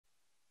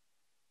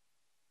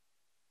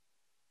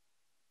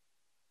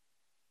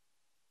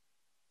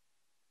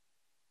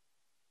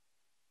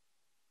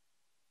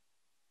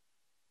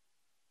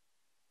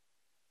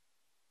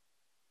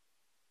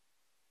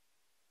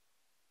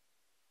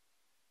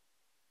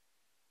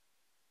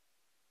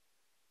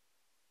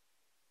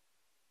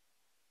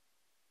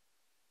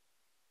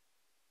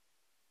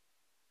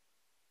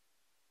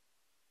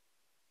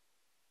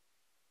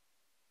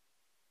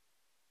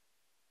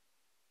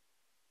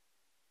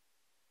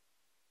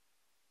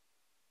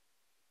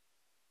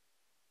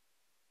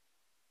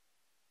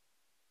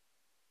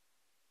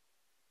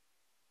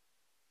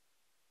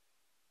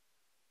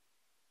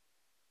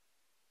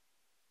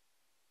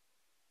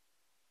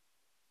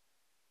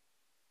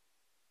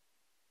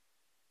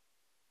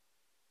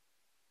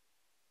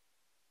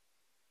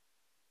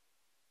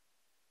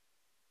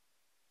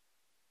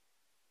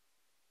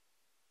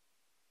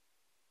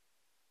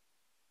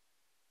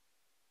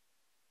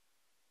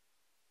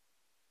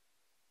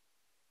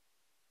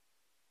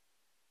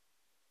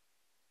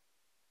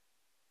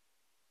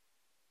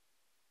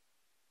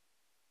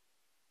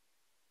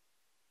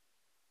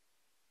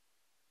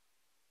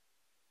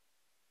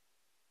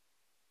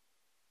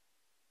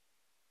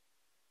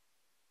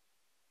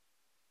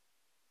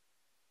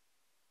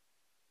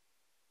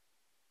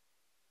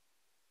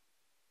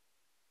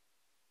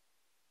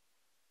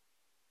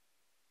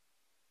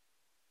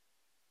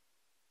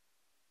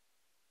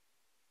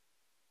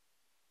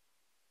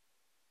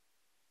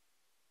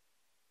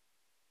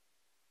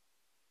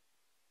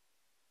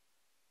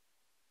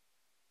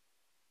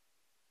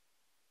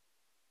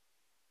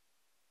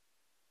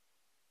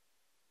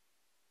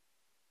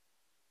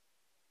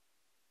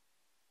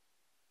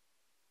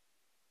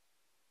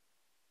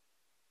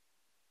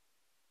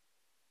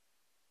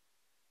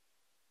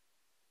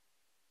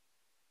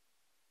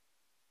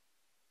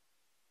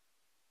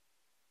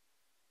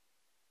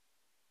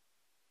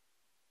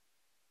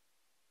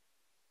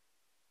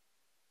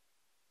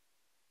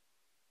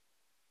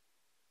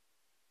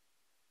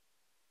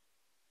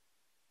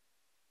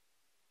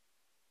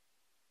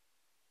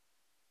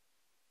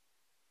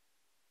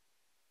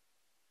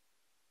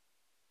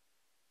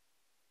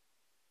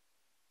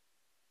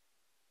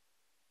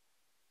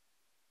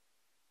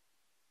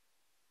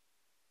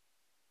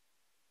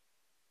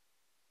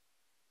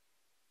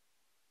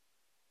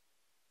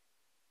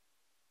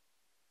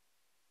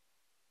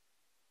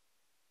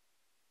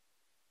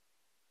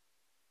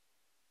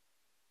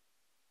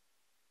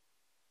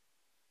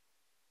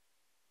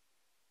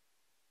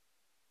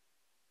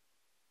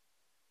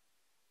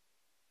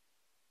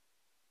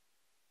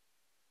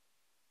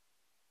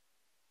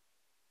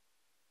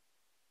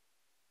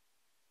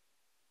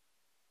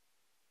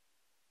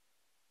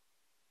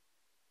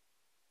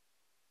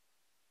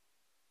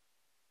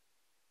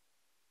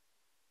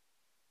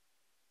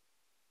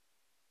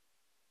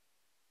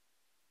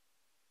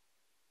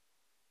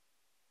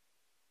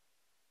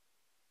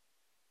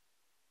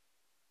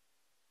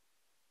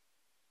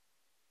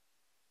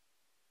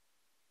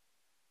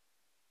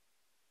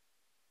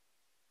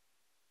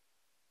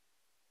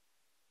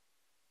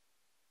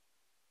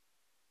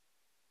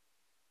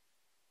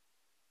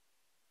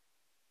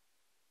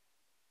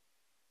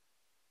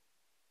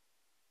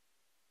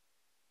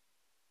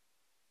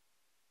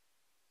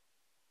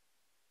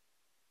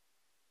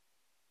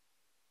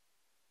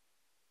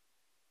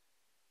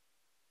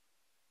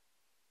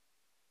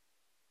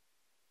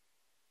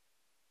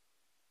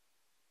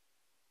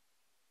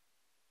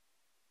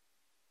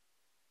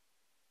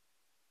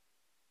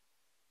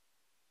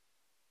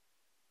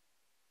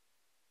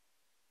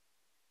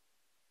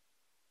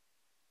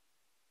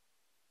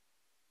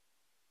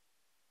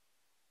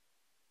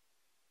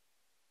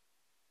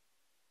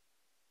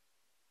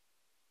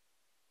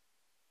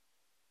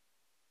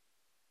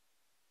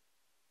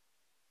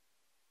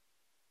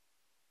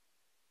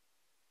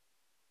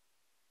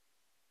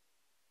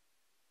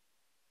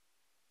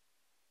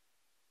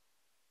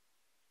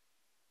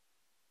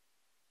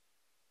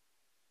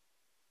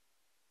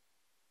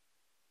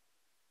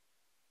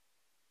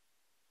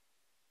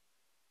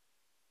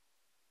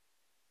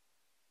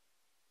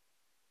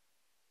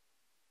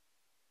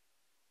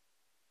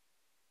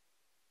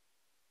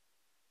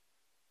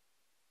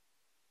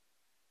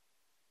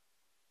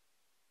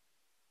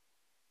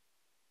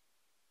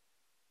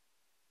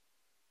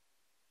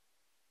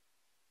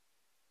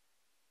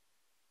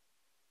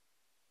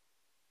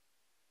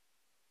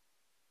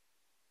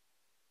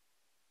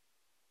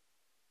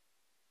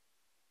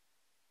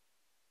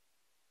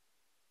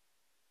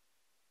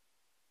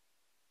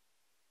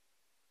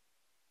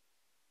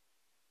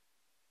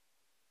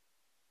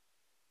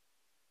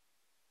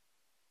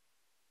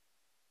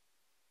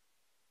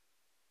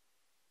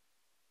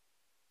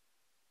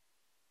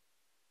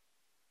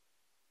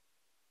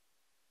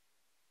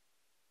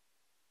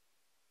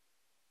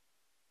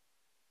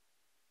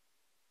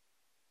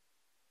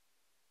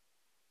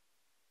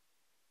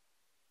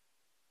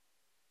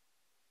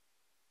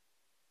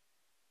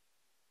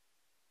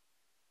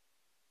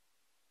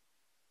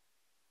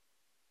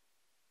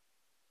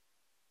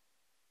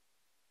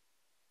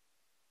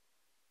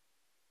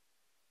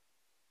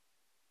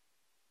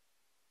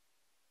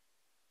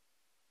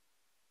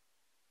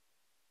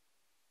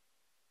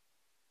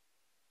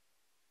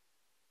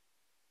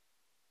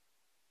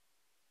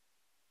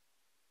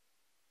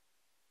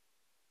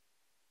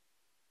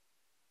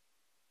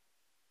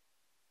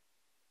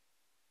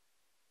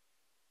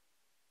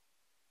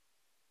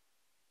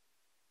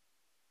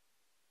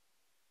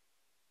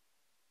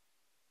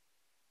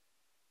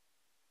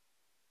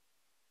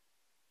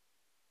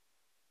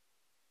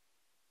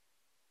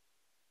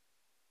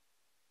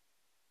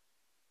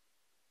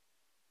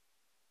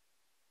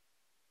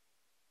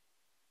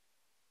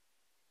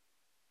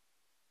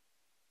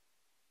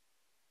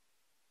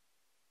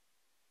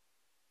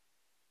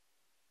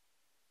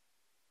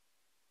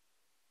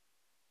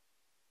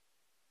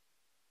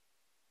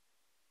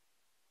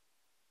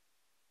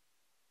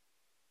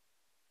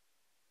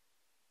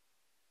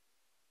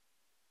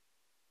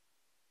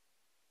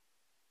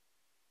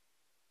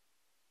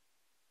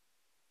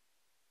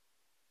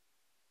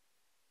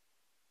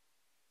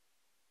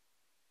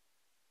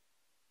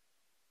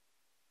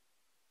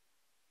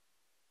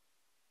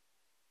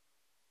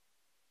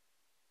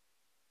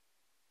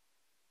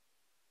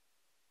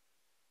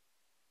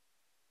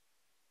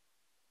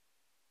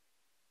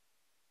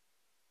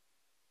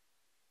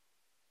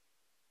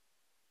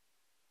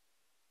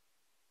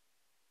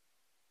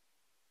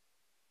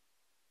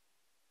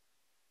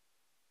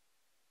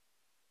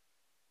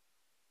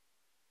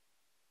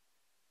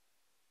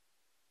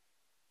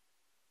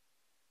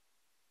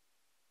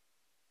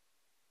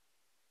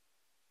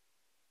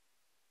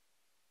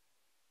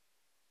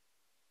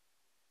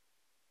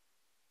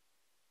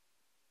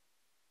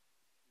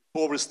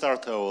Before we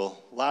start our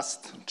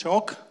last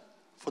talk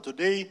for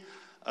today,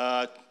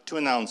 two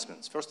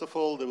announcements. First of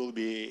all, there will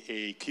be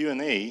a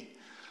Q&A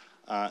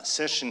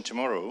session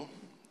tomorrow,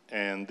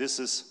 and this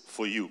is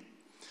for you.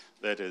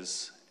 That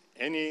is,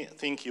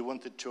 anything you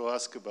wanted to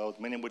ask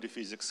about many-body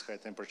physics,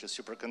 high-temperature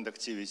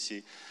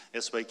superconductivity,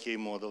 SYK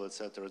model,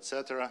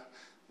 etc.,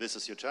 this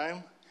is your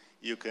time.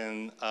 You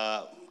can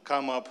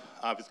come up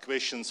with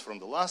questions from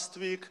the last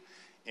week,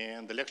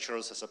 and the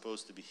lecturers are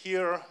supposed to be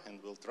here, and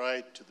we'll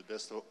try to the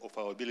best of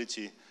our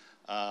ability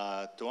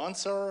to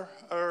answer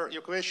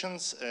your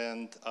questions.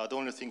 And the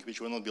only thing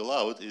which will not be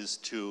allowed is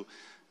to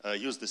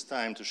use this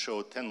time to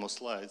show 10 more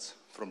slides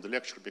from the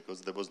lecture,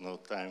 because there was no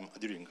time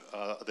during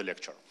the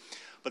lecture.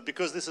 But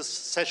because this is a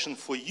session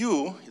for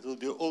you, it will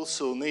be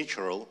also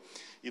natural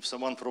if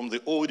someone from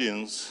the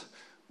audience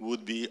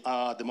would be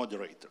the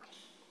moderator.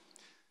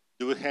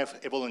 Do we have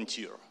a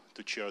volunteer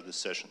to chair this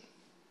session?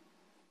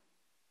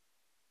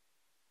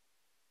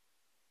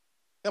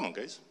 Come on,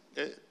 guys.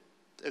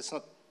 It's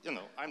not, you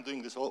know, I'm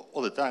doing this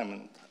all the time,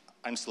 and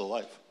I'm still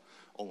alive,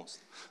 almost.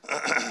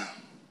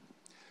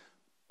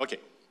 Okay,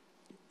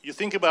 you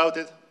think about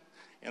it,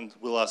 and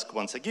we'll ask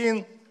once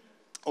again.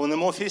 On a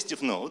more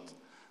festive note,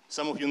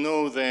 some of you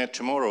know that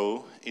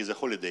tomorrow is a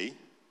holiday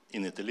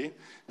in Italy,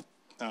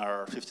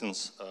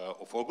 15th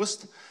of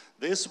August.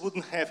 This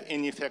wouldn't have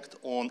any effect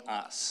on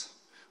us.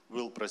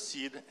 We'll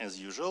proceed as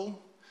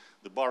usual.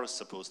 The bar is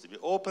supposed to be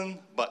open,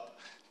 but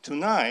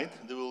tonight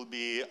there will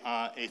be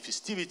a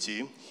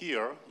festivity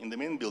here in the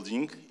main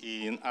building.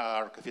 In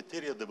our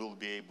cafeteria, there will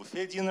be a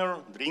buffet dinner,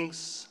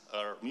 drinks,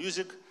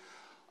 music,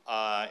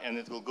 and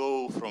it will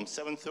go from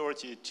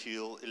 7:30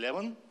 till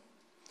 11.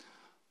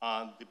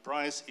 The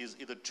price is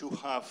either 2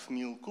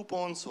 half-meal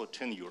coupons or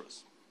 10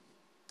 euros.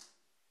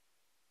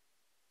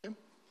 Okay.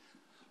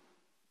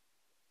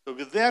 So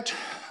with that,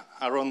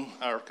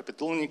 our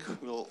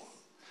Kapitulnik will,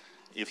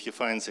 if he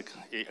finds a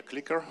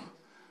clicker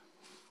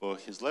for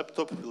his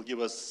laptop, will give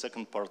us the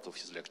second part of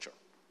his lecture.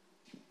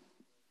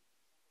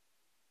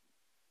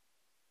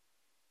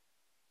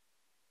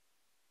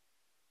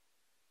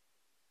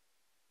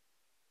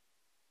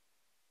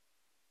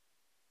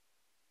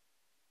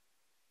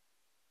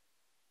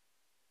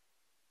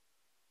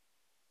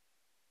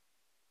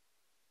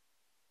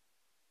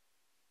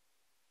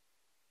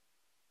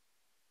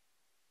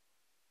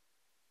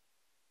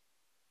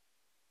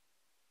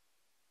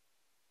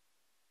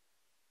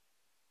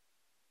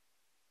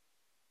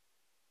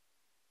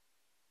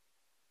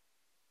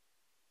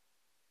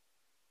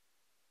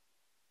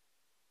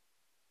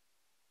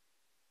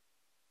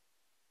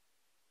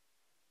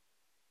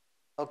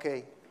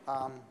 Okay.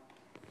 I'll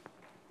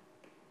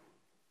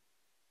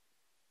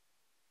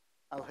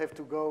have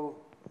to go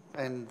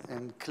and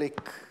click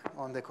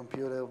on the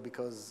computer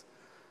because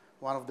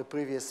one of the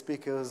previous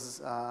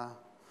speakers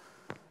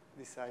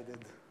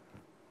decided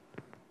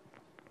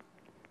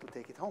to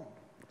take it home.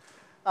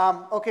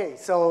 Okay,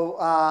 so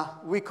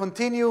we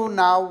continue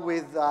now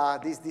with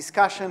this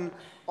discussion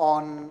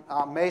on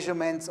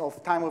measurements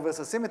of time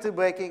reversal symmetry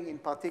breaking. In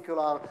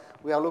particular,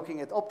 we are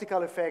looking at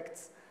optical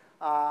effects.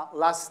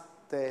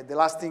 The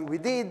last thing we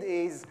did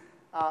is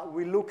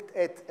we looked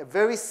at a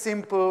very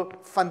simple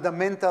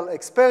fundamental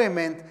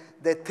experiment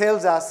that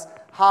tells us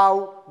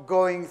how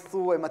going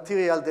through a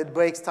material that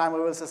breaks time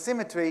reversal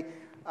symmetry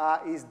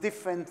is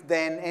different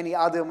than any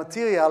other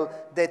material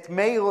that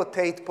may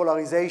rotate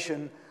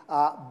polarization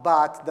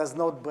but does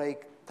not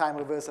break time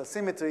reversal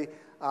symmetry.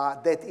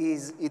 It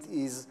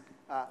is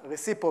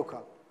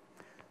reciprocal.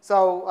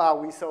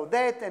 So we saw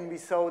that, and we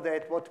saw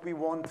that what we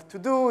want to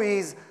do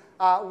is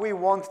we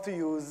want to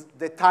use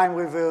the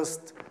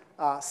time-reversed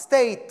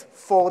state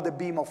for the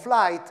beam of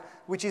light,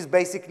 which is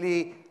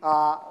basically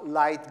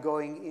light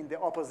going in the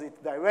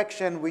opposite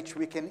direction, which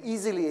we can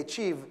easily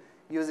achieve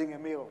using a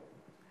mirror.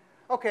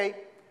 Okay,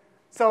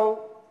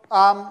 so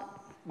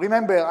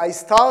remember, I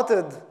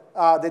started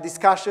the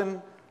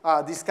discussion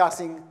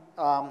discussing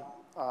time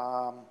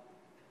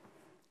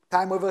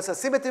reversal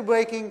symmetry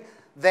breaking,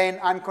 then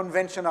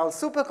unconventional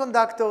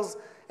superconductors,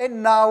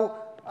 and now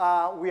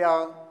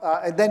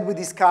and then we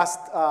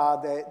discussed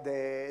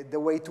the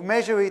way to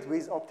measure it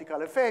with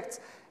optical effects,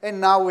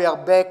 and now we are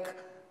back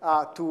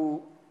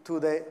to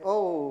the,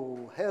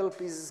 oh,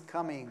 help is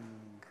coming.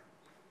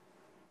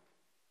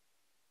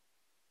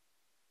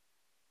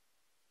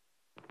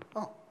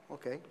 Oh,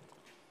 okay.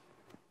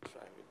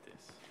 Try with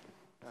this.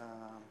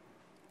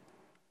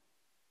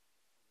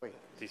 Wait.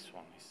 This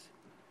one is.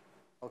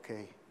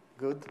 Okay,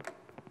 good.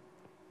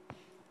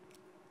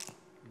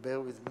 Bear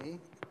with me.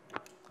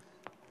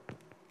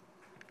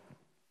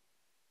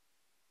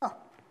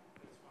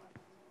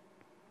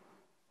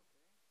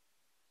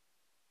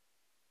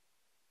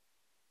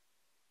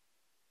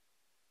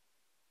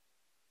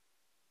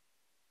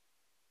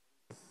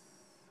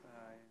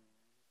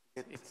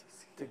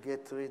 To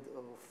get rid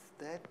of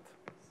that,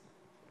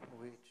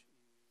 which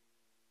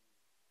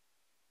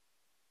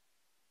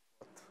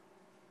what?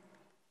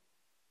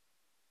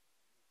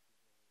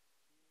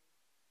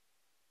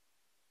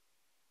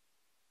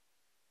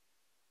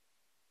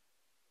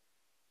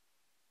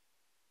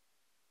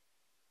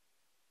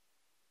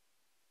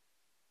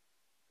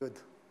 Good.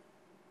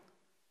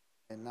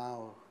 And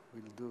now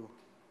we'll do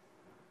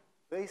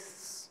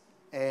this,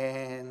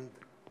 and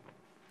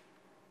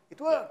it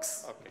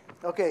works. Okay.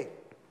 Okay.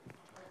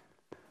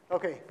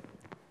 Okay.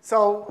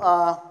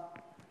 So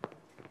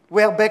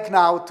we are back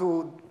now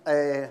to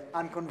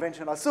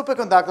unconventional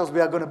superconductors.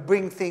 We are going to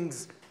bring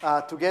things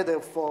together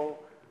for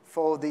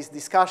this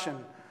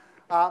discussion.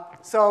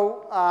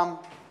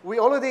 We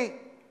already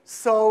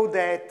saw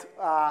that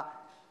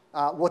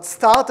what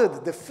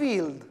started the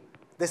field,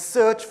 the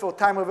search for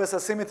time reversal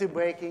symmetry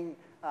breaking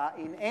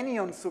in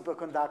anion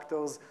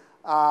superconductors,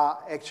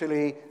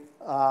 actually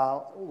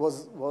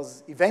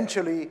was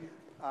eventually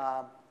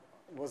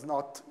was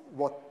not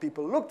what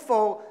people looked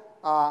for.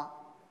 The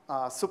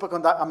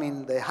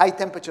high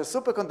temperature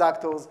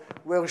superconductors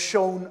were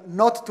shown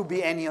not to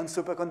be anion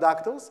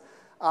superconductors.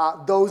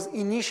 Those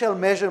initial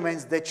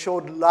measurements that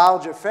showed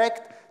large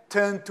effect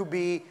turned to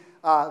be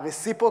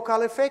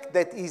reciprocal effect,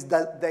 that is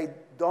that they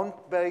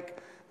don't break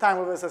time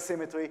reversal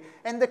symmetry.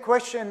 And the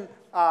question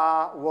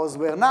was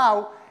where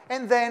now?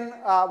 And then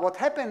what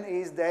happened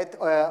is that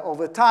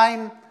over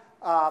time,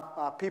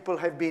 people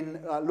have been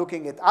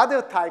looking at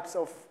other types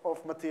of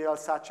materials,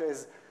 such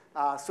as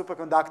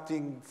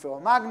superconducting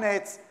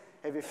ferromagnets,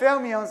 heavy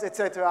fermions,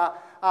 etc.,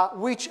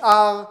 which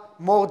are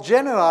more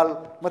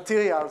general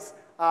materials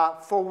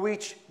for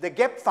which the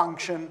gap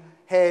function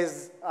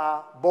has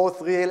both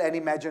real and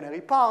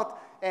imaginary part,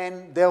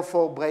 and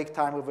therefore break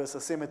time reversal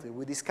symmetry.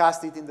 We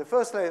discussed it in the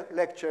first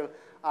lecture,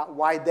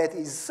 why that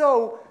is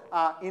so.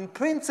 In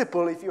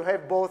principle, if you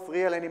have both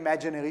real and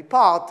imaginary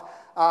part,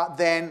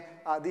 then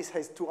this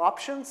has two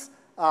options,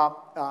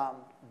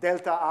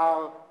 delta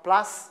R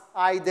plus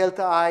I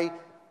delta I,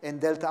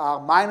 and delta R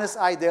minus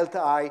I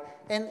delta I.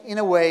 And in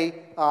a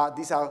way,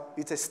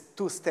 it's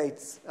two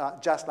states,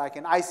 just like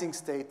an Ising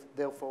state,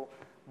 therefore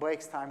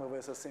breaks time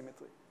reversal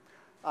symmetry.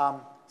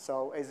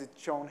 So as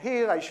it's shown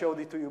here, I showed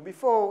it to you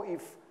before,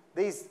 if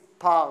these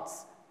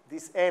parts,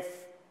 this F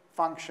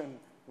function,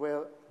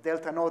 where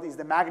delta naught is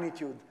the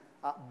magnitude,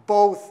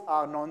 both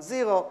are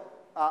non-zero,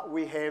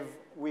 we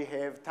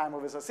have time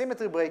reversal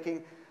symmetry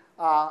breaking.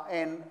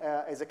 And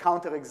as a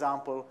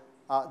counterexample,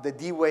 the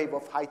D wave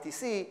of high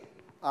TC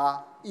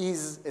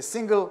is a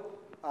single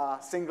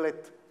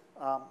singlet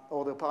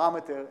order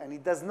parameter, and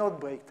it does not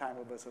break time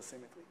reversal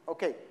symmetry.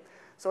 Okay,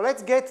 so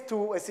let's get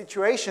to a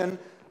situation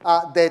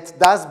that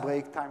does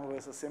break time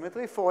reversal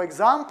symmetry. For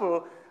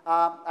example,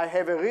 I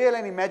have a real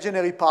and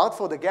imaginary part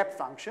for the gap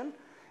function,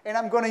 and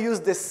I'm going to use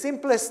the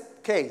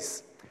simplest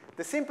case.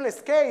 The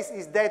simplest case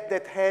is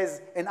that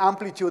has an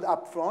amplitude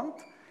up front,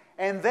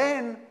 and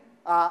then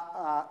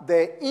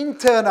the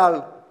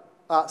internal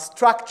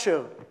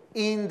structure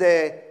in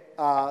the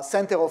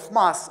center of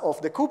mass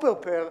of the Cooper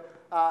pair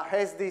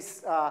has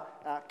this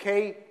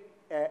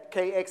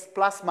kx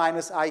plus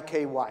minus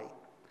iky.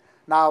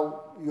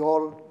 Now, you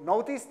all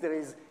notice there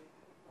is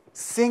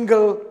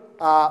single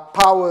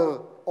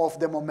power of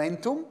the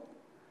momentum.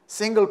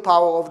 Single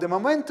power of the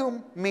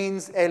momentum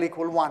means L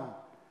equal 1.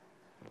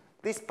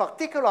 This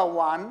particular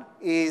one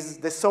is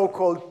the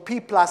so-called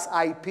P plus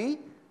IP.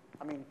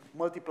 I mean,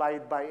 multiply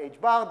it by h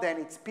bar, then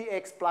it's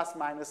Px plus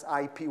minus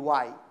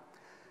Ipy.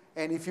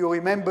 And if you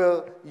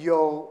remember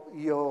your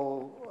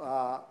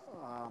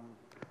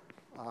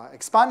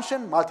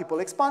expansion, multiple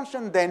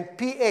expansion, then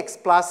Px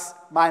plus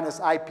minus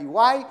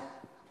Ipy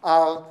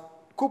are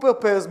Cooper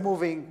pairs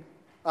moving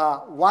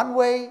one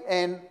way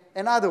and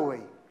another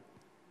way,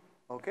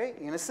 okay,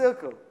 in a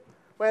circle.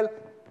 Well,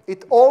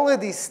 it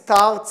already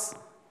starts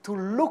to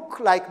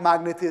look like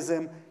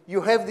magnetism.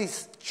 You have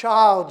this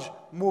charge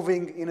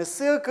moving in a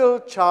circle.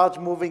 Charge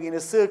moving in a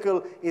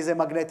circle is a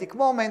magnetic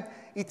moment.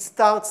 It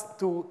starts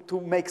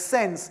to make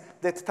sense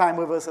that time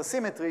reversal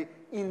symmetry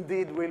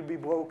indeed will be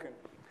broken.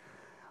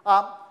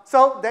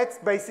 So that's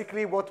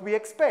basically what we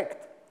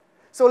expect.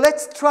 So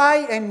let's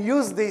try and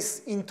use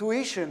this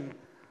intuition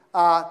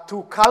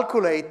to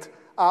calculate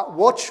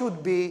what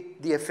should be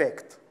the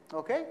effect,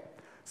 okay?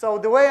 So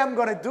the way I'm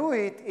going to do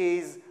it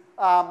is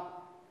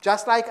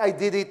just like I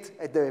did it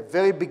at the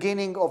very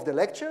beginning of the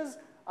lectures.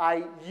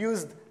 I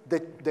used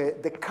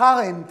the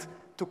current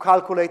to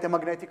calculate a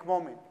magnetic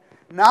moment.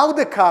 Now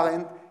the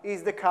current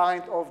is the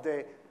current of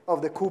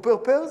the Cooper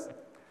pairs.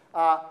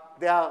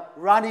 They are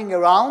running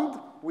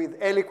around with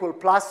L equal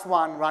plus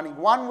 1 running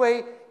one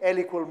way, L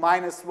equal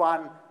minus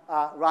 1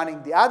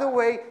 running the other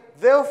way,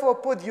 therefore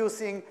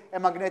producing a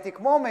magnetic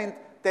moment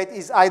that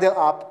is either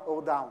up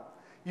or down.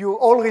 You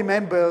all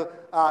remember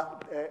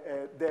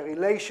the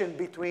relation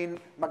between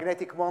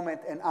magnetic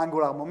moment and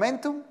angular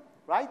momentum,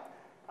 right?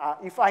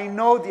 If I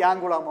know the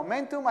angular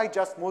momentum, I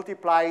just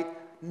multiply it.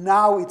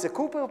 Now it's a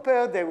Cooper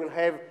pair. They will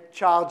have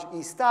charge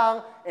E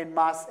star and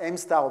mass M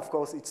star. Of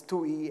course, it's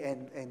 2E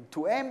and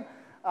 2M,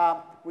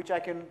 which I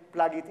can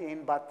plug it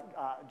in.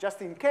 But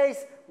just in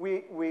case,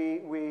 we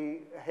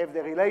have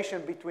the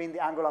relation between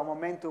the angular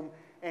momentum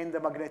and the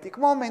magnetic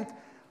moment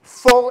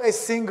for a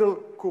single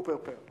Cooper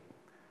pair.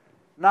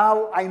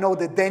 Now I know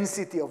the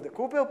density of the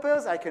Cooper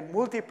pairs. I can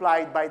multiply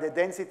it by the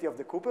density of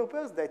the Cooper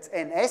pairs. That's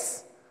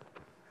Ns.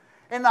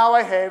 And now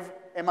I have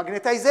a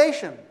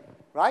magnetization.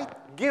 right?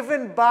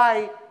 Given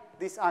by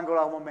this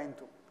angular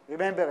momentum.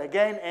 Remember,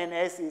 again,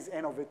 ns is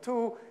n over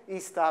 2, E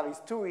star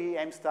is 2E,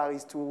 M star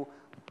is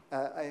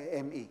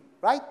 2ME,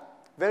 right?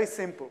 Very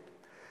simple.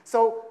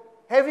 So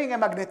having a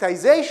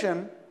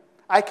magnetization,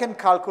 I can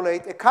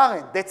calculate a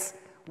current. That's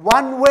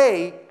one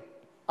way,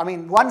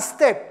 one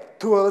step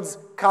towards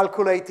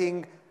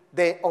calculating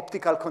the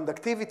optical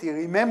conductivity.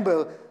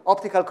 Remember,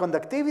 optical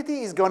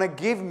conductivity is going to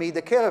give me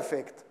the Kerr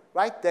effect,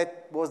 right?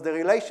 That was the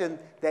relation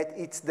that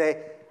it's the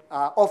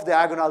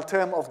off-diagonal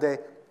term of the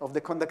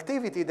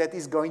conductivity that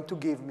is going to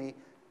give me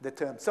the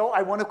term. So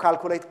I want to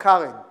calculate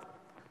current.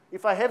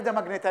 If I have the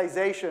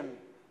magnetization,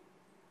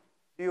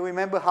 do you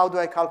remember how do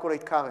I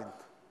calculate current?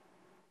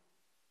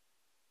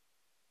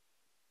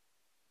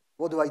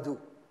 What do I do?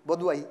 What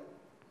do I?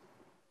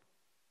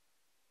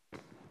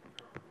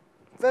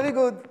 Very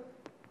good.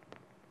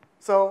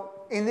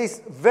 So in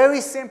this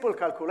very simple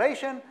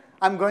calculation,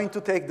 I'm going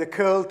to take the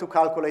curl to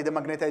calculate the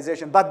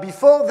magnetization. But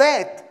before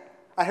that,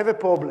 I have a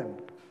problem.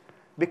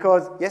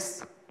 Because,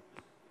 yes?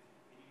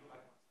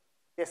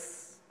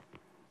 Yes.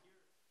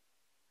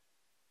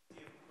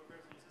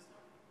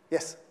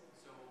 Yes.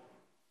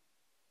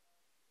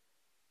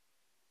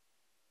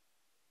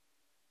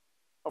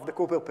 Of the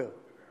Cooper pair.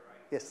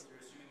 Yes.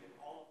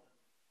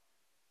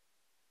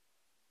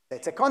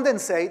 It's a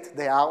condensate.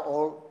 They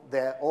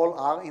all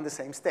are in the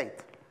same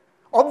state.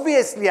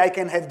 Obviously, I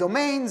can have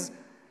domains,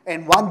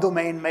 and one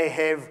domain may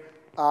have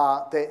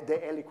the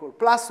L equal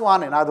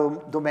 +1, another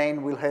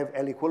domain will have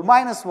L equal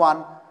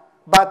 -1.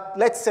 But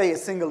let's say a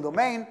single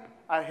domain,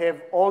 I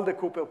have all the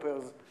Cooper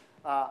pairs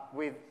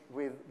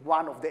with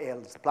one of the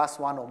L's,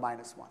 +1 or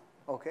 -1.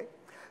 Okay?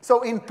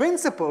 So in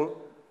principle,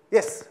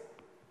 yes?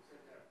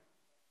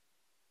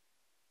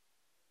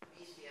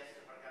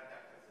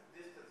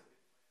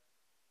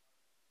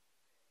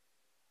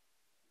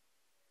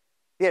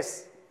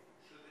 Yes.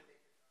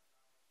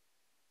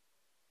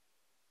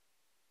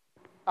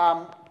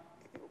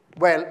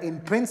 Well,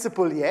 in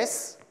principle,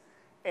 yes.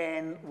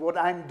 And what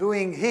I'm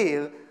doing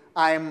here,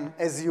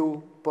 as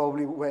you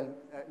probably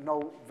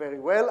know very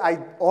well,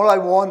 all I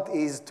want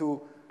is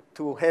to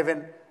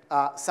have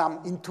some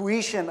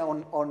intuition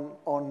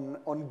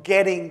on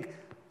getting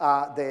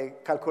the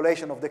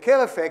calculation of the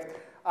Kerr effect.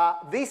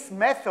 This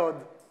method,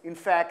 in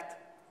fact,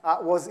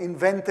 was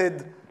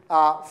invented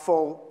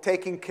for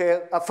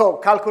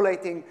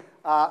calculating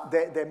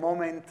the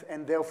moment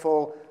and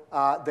therefore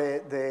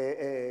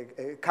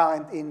the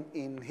current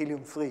in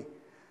helium-3.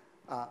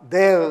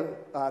 There,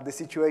 the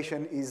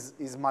situation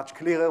is much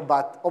clearer,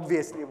 but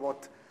obviously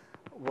what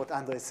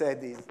Andre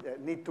said is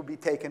need to be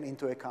taken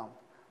into account.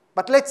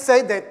 But let's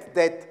say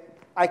that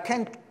I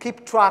can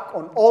keep track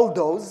on all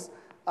those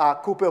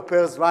Cooper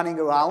pairs running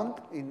around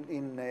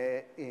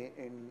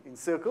in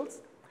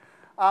circles,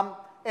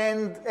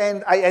 and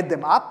I add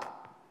them up.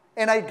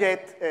 And I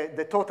get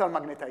the total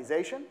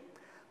magnetization.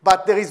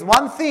 But there is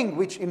one thing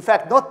which, in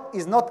fact,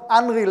 is not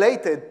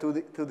unrelated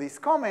to this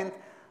comment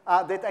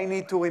that I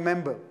need to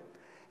remember.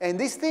 And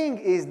this thing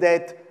is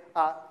that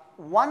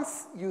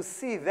once you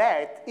see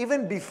that,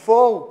 even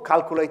before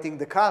calculating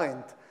the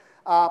current,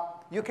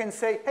 you can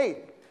say,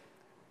 hey,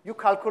 you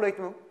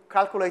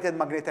calculated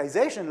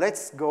magnetization.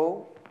 Let's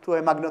go to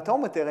a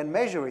magnetometer and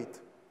measure it.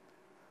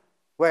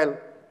 Well,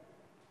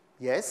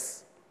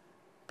 yes,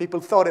 people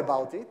thought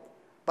about it.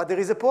 But there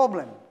is a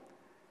problem.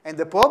 And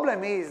the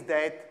problem is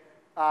that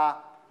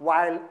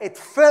while at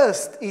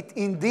first it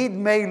indeed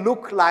may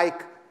look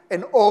like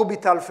an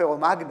orbital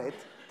ferromagnet,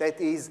 that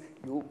is,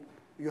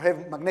 you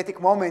have magnetic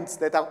moments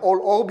that are all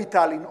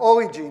orbital in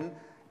origin,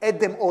 add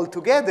them all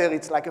together,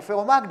 it's like a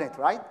ferromagnet,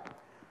 right?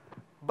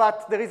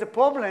 But there is a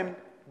problem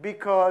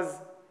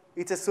because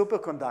it's a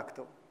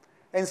superconductor.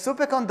 And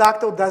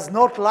superconductor does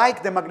not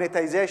like the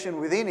magnetization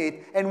within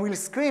it and will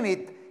screen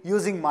it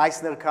using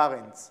Meissner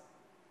currents.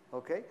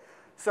 Okay?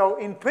 So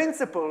in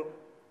principle,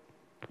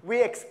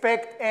 we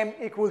expect M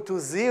equal to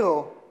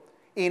 0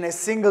 in a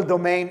single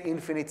domain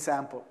infinite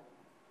sample.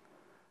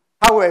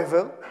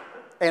 However,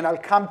 and I'll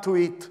come to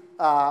it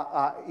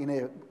in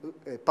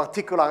a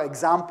particular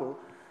example,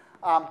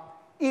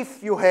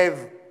 if you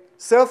have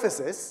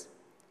surfaces,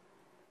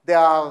 there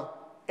are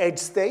edge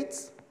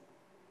states,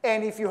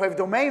 and if you have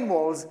domain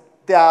walls,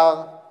 there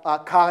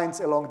are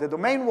currents along the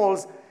domain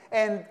walls,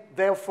 and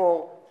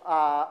therefore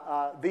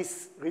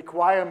this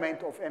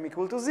requirement of M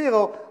equal to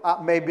 0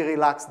 may be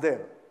relaxed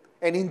there.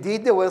 And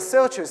indeed, there were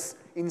searches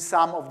in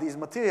some of these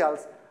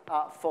materials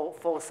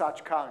for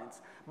such currents.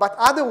 But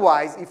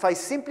otherwise, if I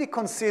simply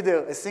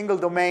consider a single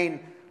domain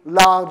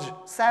large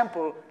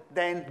sample,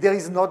 then there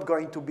is not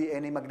going to be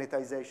any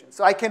magnetization.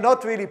 So I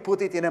cannot really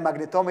put it in a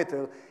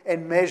magnetometer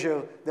and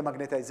measure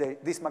the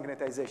this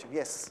magnetization.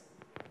 Yes?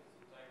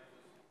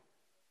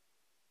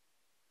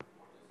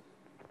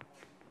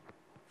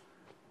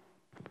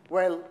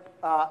 Well,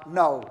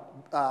 no.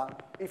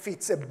 If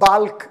it's a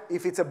bulk,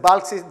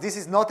 this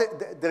is not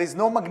there is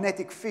no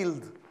magnetic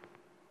field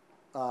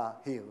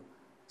here.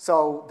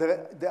 So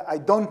I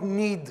don't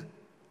need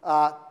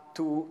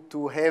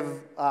to have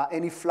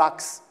any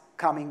flux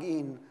coming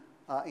in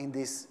in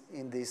this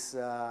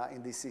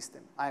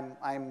system.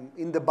 I'm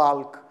in the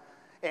bulk,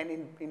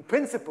 and in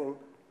principle,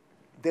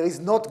 there is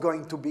not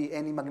going to be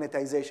any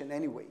magnetization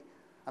anyway.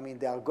 I mean,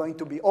 there are going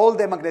to be, all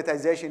the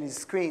magnetization is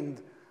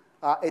screened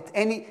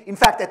in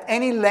fact, at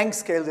any length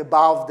scale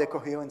above the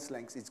coherence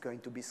length, it's going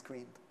to be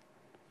screened.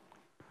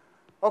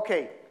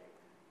 Okay,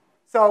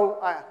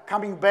 so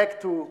coming back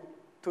to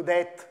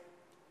that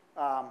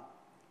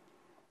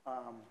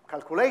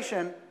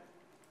calculation,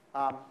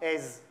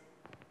 as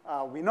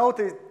we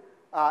noted,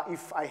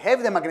 if I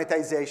have the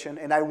magnetization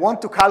and I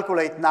want to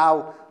calculate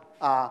now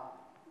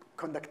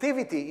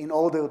conductivity in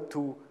order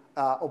to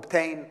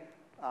obtain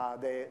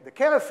the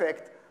Kerr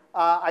effect,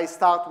 I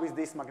start with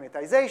this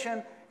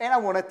magnetization, and I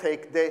want to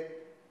take the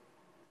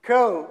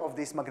curl of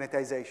this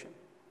magnetization,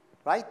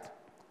 right?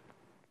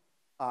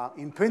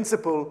 In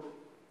principle,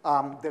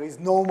 there is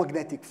no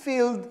magnetic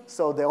field,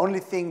 so the only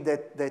thing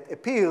that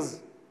appears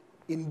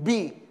in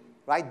B,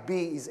 right?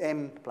 B is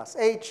M plus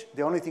H.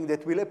 The only thing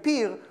that will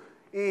appear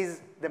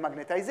is the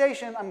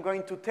magnetization. I'm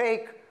going to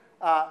take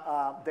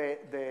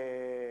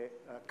the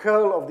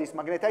curl of this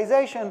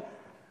magnetization,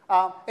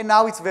 and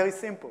now it's very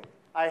simple.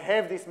 I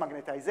have this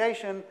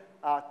magnetization.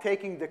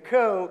 Taking the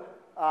curl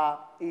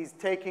is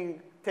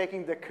taking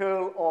the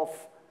curl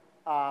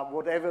of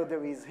whatever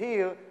there is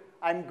here.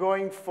 I'm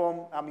going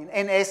from, I mean,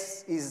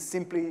 NS is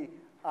simply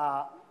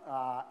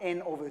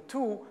N over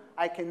 2.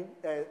 I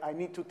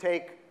need to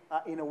take,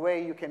 in a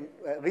way, you can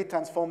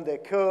retransform the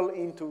curl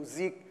into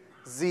Z.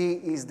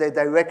 Z is the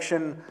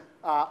direction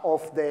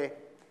of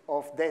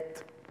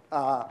that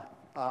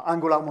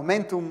angular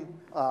momentum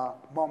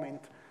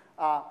moment.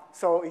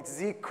 So it's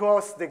Z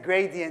cross the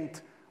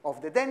gradient of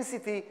the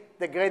density.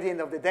 The gradient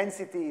of the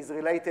density is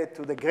related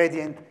to the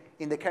gradient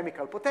in the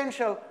chemical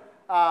potential,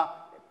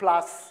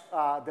 plus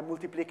the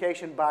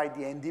multiplication by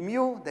the ND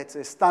mu. That's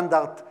a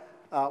standard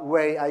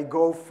way I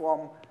go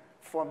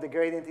from the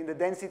gradient in the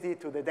density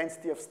to the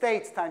density of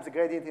states times the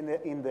gradient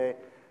in the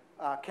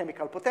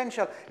chemical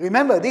potential.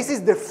 Remember, this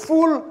is the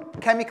full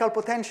chemical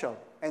potential,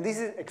 and this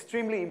is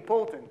extremely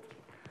important.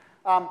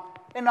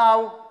 And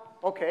now,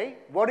 okay,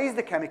 what is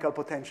the chemical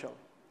potential?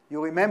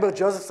 You remember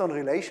Josephson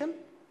relation?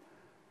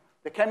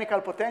 The chemical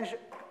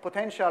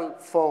potential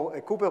for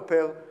a Cooper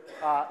pair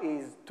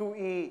is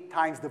 2E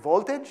times the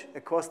voltage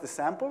across the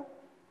sample.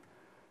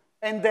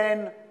 And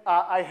then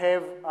I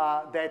have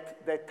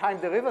that time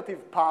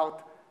derivative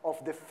part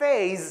of the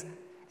phase,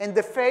 and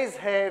the phase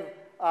have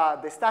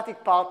the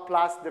static part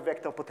plus the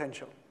vector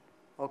potential,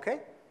 okay?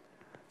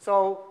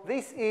 So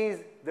this is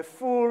the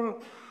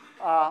full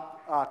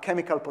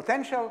chemical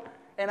potential,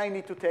 and I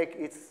need to take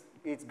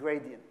its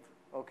gradient,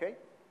 okay?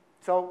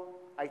 So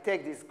I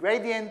take this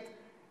gradient,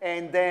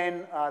 and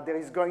then there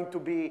is going to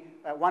be,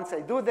 once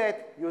I do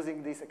that,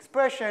 using this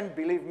expression,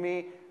 believe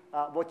me,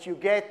 what you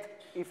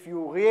get if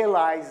you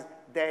realize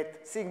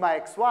that sigma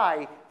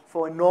xy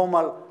for a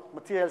normal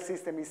material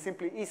system is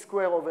simply E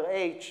squared over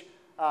H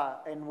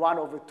and 1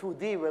 over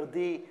 2D, where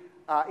D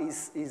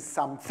is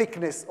some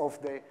thickness of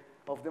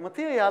the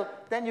material,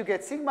 then you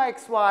get sigma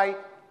xy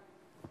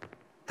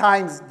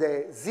times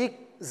the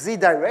Z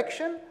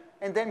direction,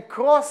 and then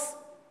cross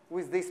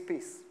with this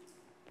piece.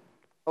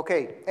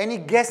 Okay, any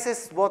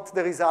guesses what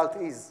the result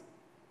is?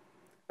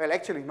 Well,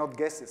 actually, not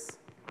guesses.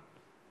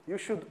 You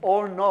should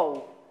all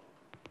know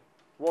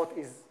what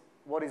is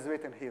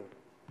written here.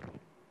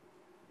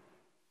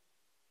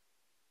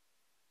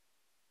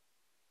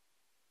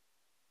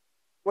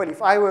 Well,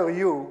 if I were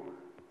you,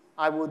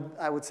 I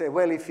would say,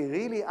 well, if he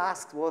really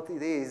asked what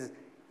it is,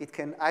 it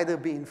can either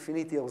be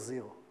infinity or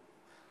 0.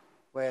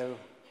 Well,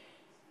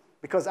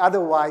 because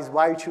otherwise,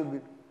 why it should be?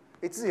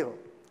 It's 0.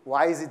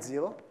 Why is it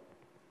 0?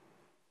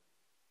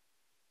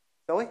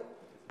 Sorry?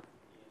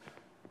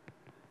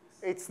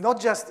 It's not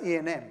just E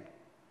and M.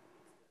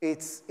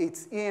 It's E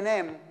and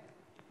M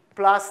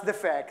plus the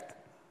fact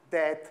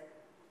that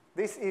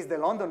this is the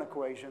London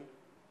equation.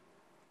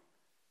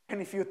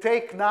 And if you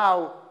take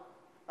now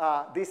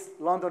this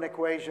London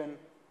equation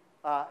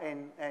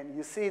and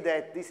you see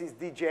that this is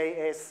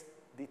dJs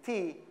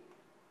dt,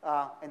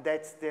 and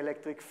that's the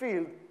electric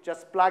field,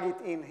 just plug it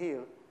in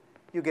here,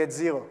 you get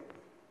 0.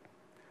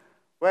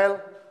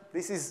 Well,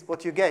 this is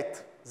what you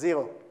get,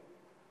 0.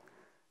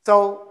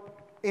 So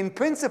in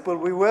principle,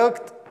 we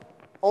worked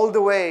all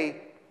the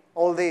way,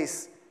 all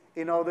this,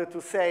 in order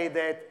to say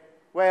that,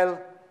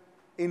 well,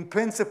 in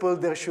principle,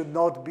 there should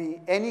not be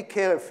any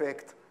Kerr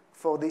effect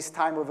for this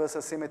time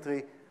reversal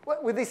symmetry. Well,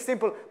 with this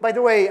simple, by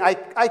the way,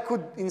 I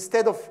could,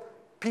 instead of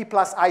P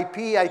plus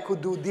IP, I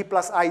could do D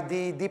plus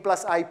ID, D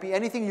plus IP,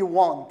 anything you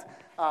want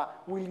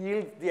will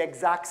yield the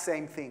exact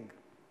same thing,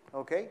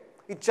 okay?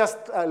 It's just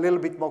a little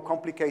bit more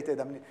complicated.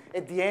 I mean,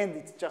 at the end,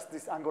 it's just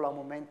this angular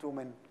momentum,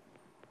 and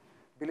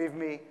believe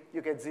me,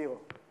 you get 0.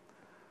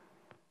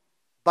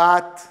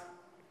 But,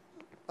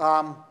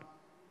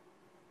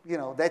 you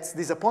know, that's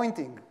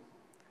disappointing.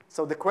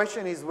 So the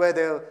question is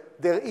whether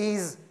there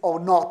is or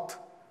not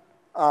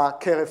a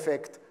Kerr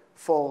effect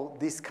for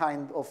this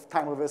kind of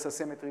time reversal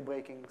symmetry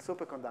breaking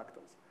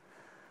superconductors.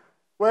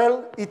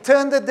 Well, it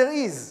turned that there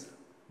is,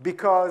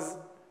 because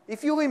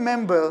if you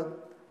remember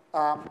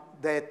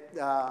that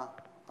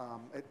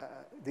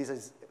this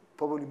is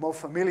probably more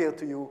familiar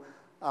to you,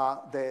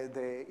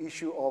 the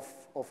issue of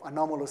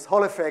anomalous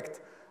Hall effect,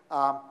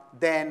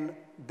 then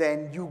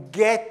you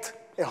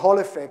get a Hall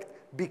effect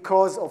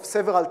because of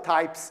several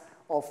types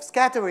of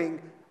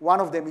scattering. One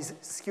of them is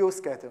skew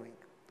scattering.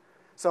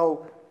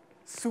 So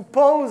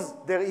suppose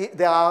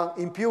there are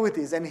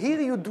impurities, and here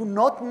you do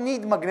not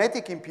need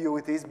magnetic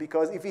impurities,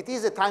 because if it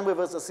is a time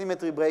reverse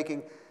asymmetry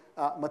breaking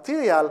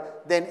material,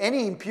 then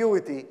any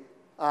impurity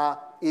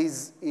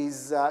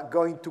is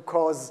going to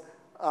cause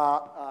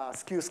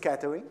skew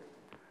scattering.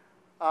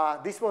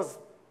 This was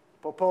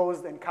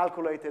proposed and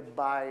calculated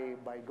by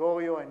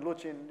Gorio and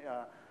Luchin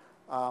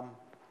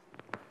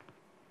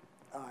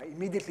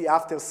immediately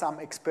after some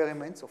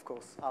experiments, of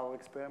course, our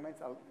experiments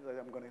that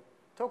I'm going to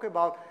talk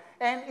about.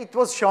 And it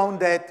was shown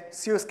that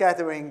skew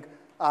scattering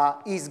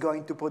is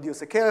going to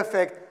produce a Kerr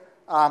effect.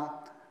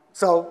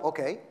 So,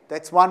 OK,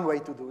 that's one way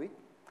to do it.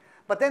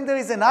 But then there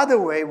is another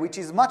way, which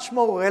is much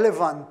more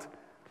relevant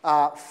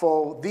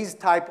for these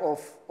type of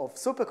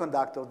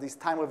superconductors, these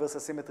time reverse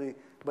asymmetry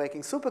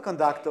breaking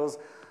superconductors.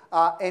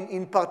 And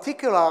in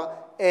particular,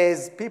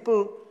 as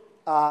people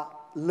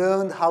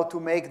learned how to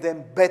make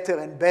them better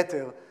and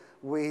better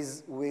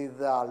with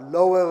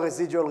lower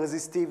residual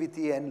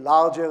resistivity and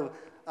larger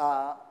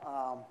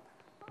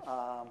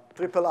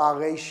triple R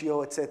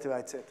ratio, et cetera,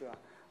 et cetera.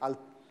 I'll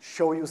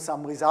show you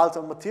some results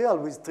on material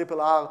with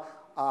triple R,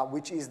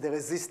 which is the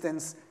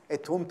resistance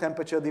at room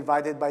temperature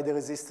divided by the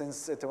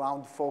resistance at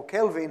around 4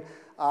 Kelvin,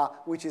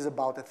 which is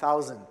about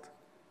 1,000.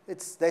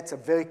 That's a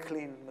very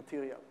clean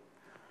material.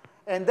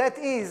 And that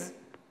is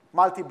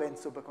multi-band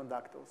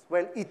superconductors.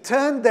 Well, it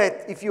turned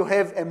that if you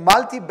have a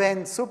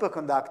multi-band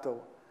superconductor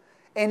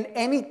and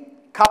any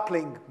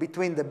coupling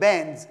between the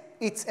bands,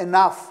 it's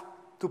enough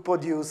to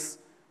produce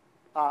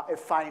a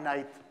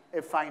finite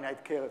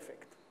Kerr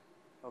effect.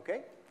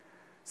 Okay?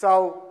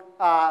 So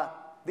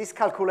this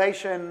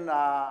calculation,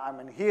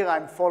 here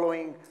I'm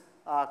following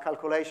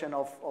calculation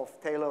of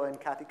Taylor and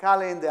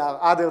Kapitulnik. There are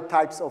other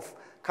types of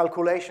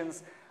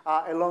calculations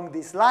along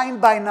this line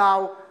by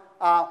now.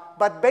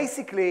 But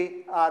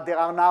basically, there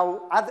are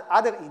now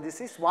other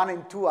indices. 1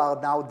 and 2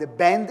 are now the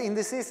band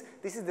indices.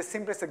 This is the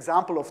simplest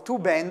example of 2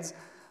 bands.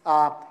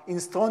 In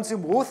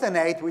strontium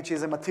ruthenate, which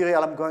is a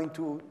material I'm going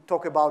to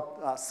talk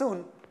about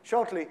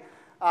shortly,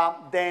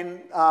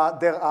 then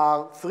there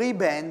are 3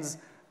 bands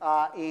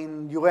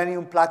in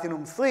uranium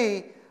platinum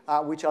 3,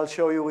 which I'll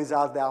show you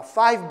results. There are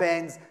 5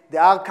 bands.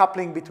 There are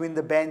coupling between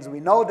the bands. We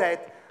know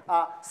that.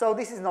 So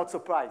this is not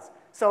surprise.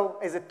 So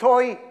as a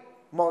toy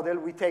model,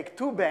 we take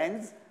 2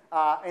 bands.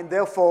 And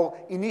therefore,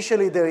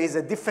 initially, there is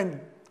a different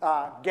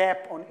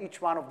gap on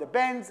each one of the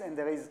bands. And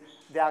there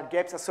are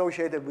gaps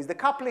associated with the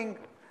coupling.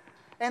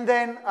 And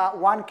then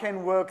one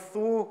can work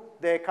through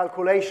the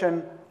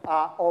calculation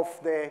of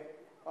the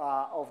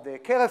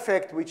Kerr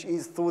effect, which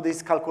is through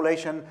this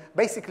calculation,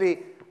 basically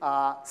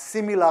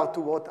similar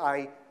to what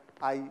I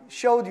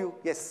showed you.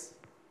 Yes?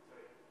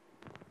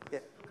 Yeah.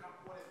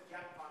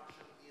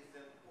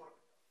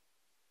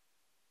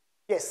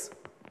 Yes.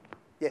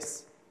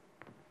 Yes.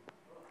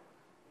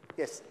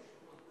 Yes.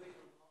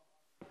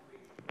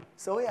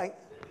 Sorry,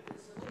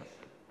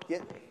 yeah.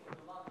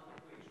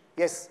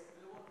 Yes.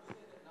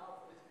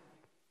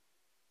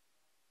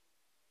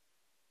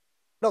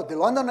 No,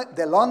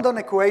 the London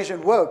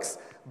equation works,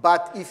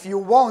 but if you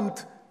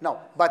want, you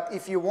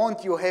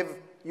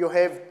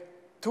have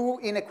 2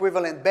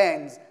 inequivalent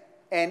bands,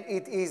 and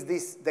it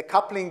is the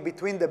coupling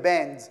between the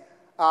bands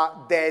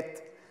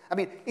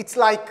it's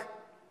like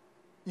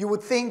you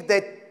would think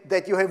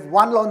that you have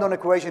one London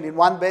equation in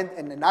one band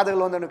and another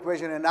London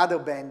equation in another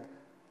band.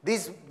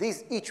 These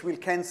each will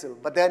cancel,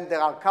 but then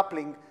there are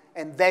coupling,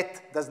 and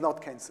that does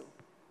not cancel.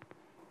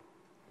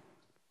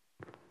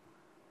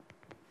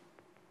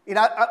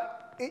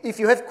 If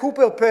you have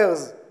Cooper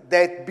pairs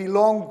that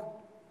belong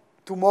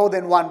to more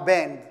than one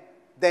band,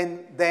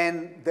 then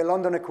the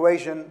London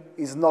equation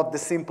is not the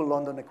simple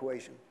London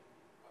equation.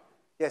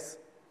 Yes?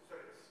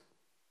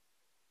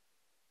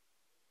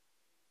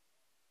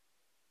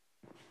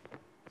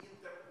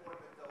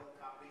 Interorbital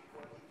coupling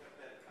or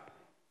interband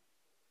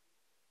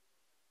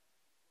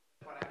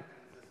coupling.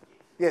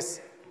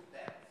 Yes.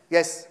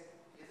 Yes.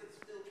 Is it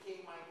still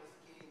K minus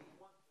K in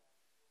 1?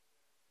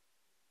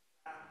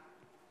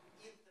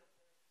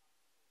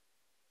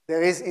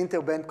 There is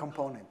interband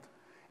component.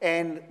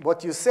 And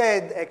what you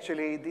said,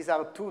 actually, these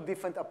are 2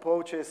 different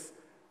approaches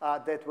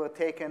that were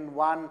taken.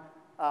 One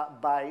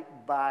by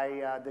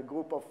the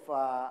group of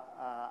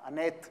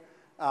Annette,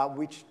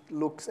 which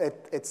looks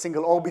at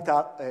single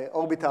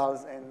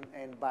orbitals,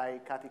 and by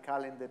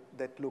Kapitulnik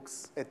that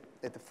looks at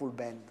the full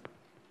band.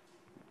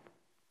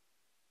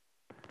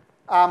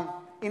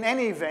 In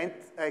any event,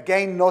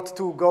 again, not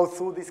to go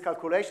through these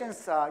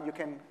calculations, you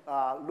can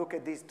look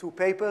at these 2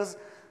 papers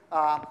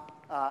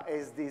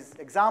as these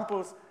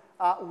examples.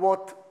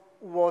 What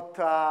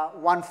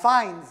one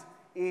finds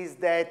is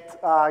that,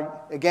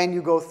 again,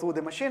 you go through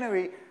the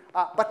machinery,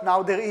 but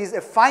now there is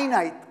a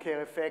finite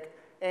Kerr effect,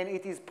 and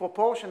it is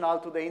proportional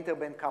to the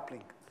interband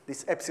coupling.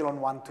 this epsilon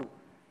 1, 2.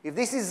 If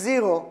this is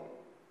 0,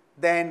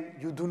 then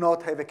you do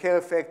not have a Kerr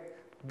effect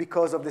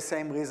because of the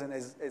same reason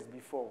as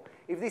before.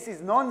 If this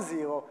is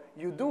non-zero,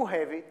 you do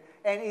have it,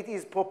 and it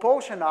is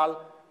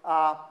proportional.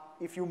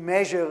 If you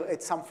measure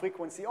at some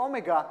frequency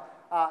omega,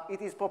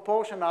 it is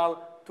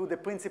proportional to the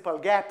principal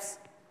gaps,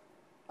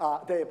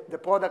 the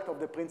product of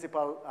the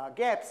principal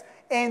gaps.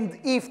 And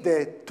if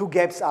the two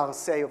gaps are,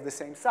 say, of the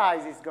same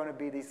size, it's going to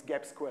be this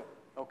gap square.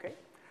 Okay?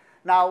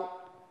 Now,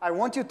 I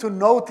want you to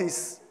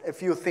notice a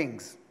few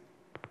things.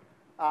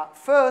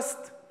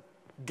 First,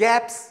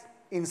 gaps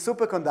in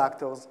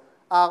superconductors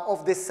are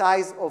of the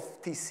size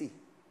of TC.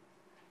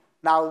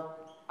 Now,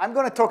 I'm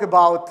going to talk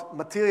about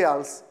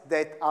materials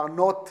that are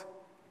not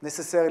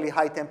necessarily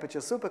high-temperature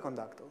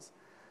superconductors.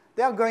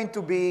 They are going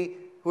to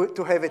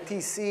have a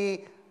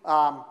TC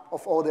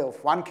of order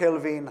of 1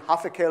 Kelvin,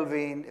 half a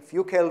Kelvin, a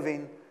few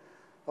Kelvin.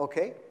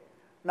 Okay?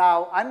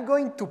 Now, I'm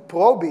going to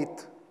probe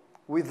it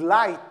with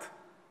light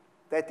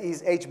that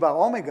is h bar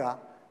omega,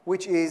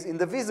 which is in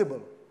the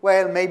visible.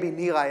 Well, maybe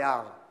near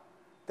IR.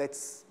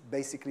 That's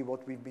basically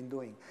what we've been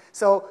doing.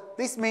 So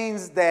this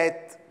means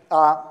that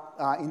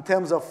in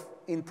terms of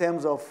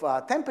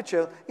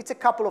temperature, it's a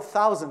couple of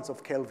thousands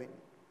of Kelvin.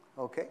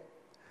 Okay?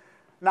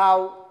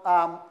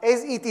 Now,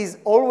 as it is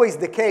always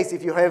the case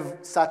if you have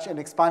such an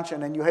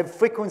expansion and you have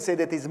frequency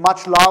that is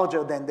much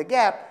larger than the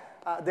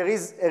gap, there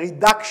is a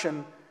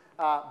reduction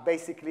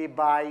basically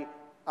by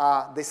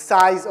the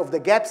size of the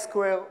gap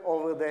square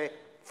over the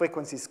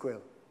frequency square.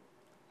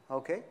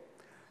 Okay?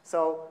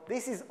 So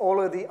this is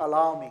already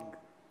alarming.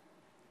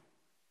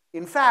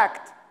 In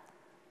fact,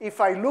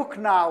 if I look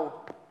now,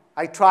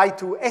 I try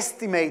to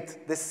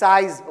estimate the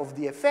size of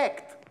the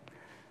effect,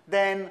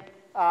 then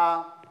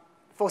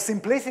for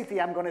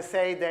simplicity, I'm going to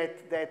say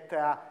that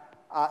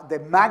the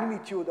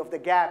magnitude of the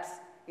gaps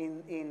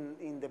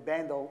in the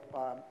band of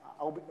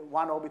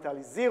one orbital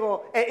is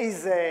 0,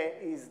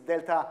 is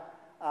delta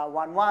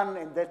 1, 1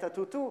 and delta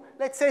 2, 2.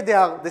 Let's say they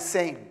are the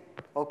same,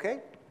 okay?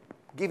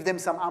 Give them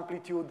some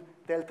amplitude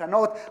delta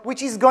naught,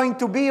 which is going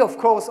to be, of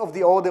course, of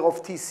the order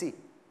of TC.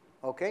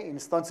 Okay, in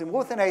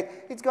strontium-ruthenate,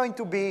 it's going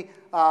to be 2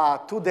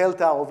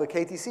 delta over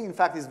KTC. In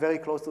fact, it's very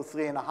close to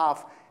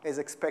 3.5 as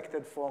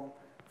expected from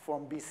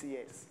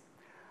BCS.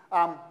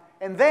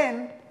 And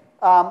then,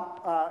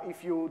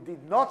 if you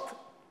did not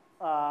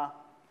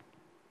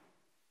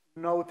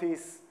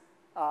notice,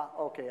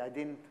 okay, I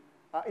didn't.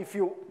 If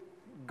you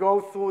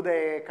go through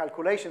the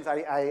calculations,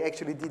 I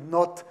actually did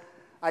not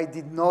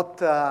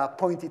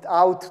point it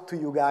out to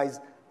you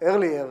guys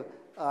earlier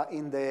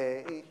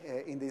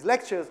in these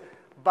lectures,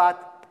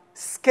 but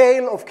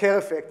scale of Kerr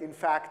effect, in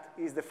fact,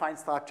 is the fine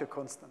structure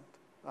constant.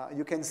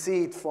 You can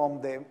see it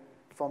from the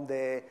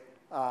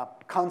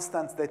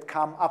constants that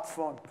come up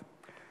front.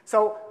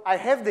 So I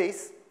have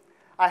this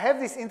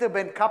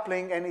interband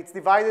coupling, and it's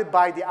divided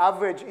by the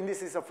average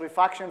indices of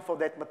refraction for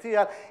that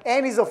material.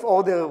 N is of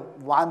order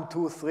 1,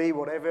 2, 3,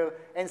 whatever.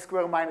 N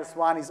squared minus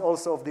 1 is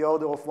also of the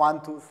order of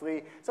 1, 2,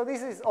 3. So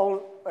this is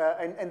all,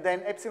 and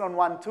then epsilon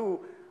 1, 2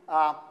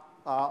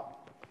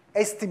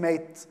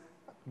 estimate,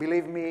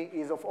 believe me,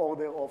 is of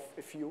order of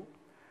a few.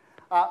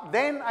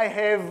 Then I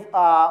have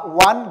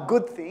one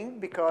good thing,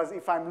 because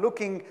if I'm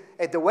looking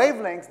at the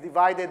wavelengths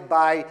divided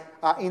by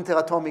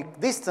interatomic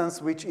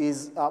distance, which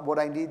is what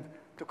I need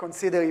to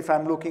consider if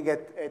I'm looking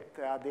at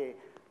the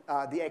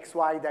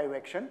XY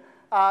direction,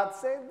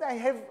 so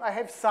I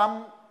have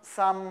some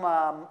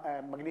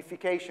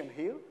magnification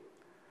here.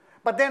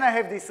 But then I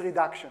have this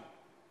reduction.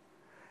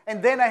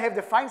 And then I have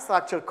the fine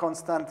structure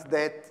constant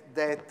that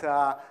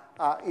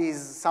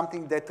is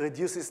something that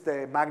reduces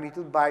the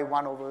magnitude by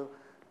 1 over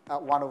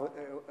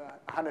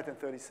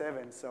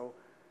 137. So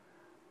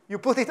you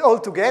put it all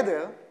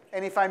together,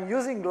 and if I'm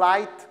using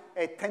light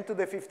at 10 to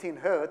the 15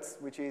 hertz,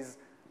 which is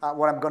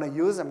what I'm going to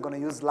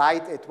use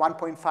light at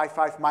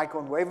 1.55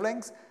 micron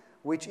wavelengths,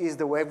 which is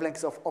the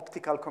wavelengths of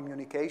optical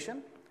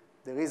communication.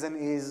 The reason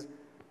is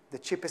the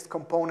cheapest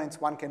components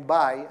one can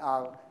buy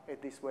are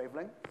at this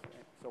wavelength.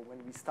 So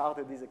when we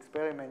started these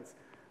experiments,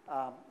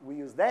 we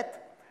used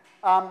that.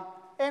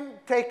 And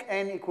take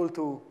n equal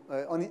to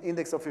an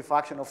index of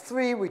refraction of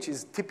 3, which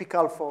is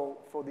typical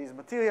for these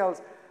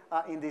materials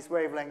in these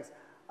wavelengths,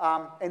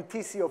 and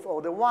TC of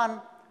order 1,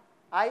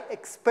 I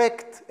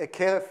expect a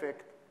Kerr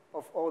effect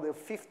of order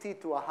 50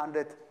 to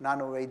 100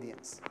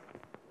 nanoradians.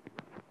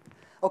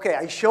 Okay,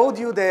 I showed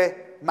you the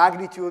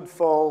magnitude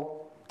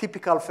for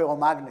typical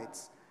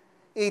ferromagnets.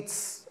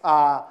 It's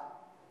 0.1,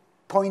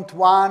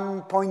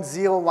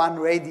 0.01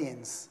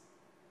 radians,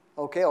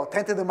 okay, or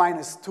 10 to the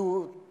minus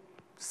 2,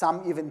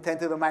 some even 10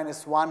 to the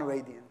minus 1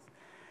 radians.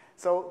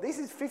 So this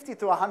is 50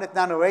 to 100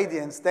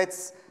 nanoradians.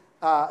 That's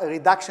a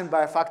reduction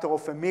by a factor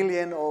of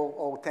 1,000,000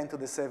 or 10 to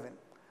the 7.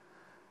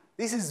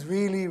 This is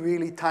really,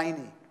 really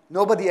tiny.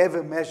 Nobody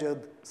ever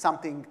measured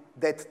something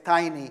that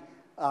tiny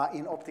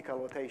in optical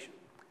rotation.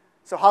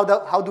 So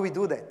how do we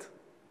do that?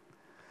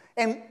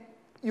 And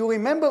you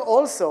remember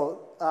also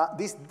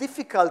this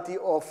difficulty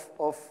of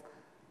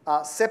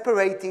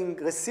separating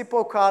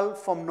reciprocal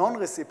from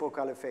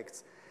non-reciprocal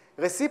effects.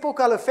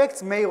 Reciprocal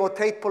effects may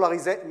rotate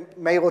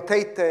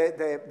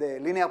the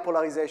linear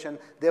polarization,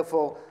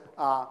 therefore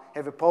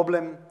have a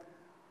problem.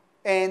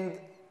 And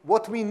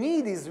what we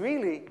need is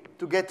really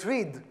to get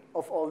rid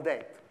of all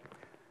that.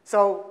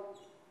 So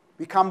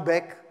we come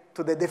back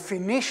to the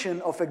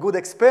definition of a good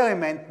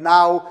experiment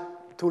now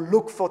to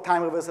look for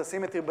time reversal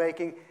symmetry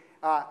breaking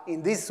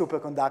in these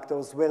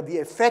superconductors where the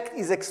effect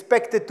is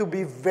expected to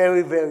be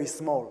very, very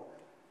small.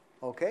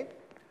 Okay?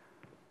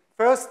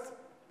 First,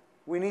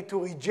 we need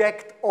to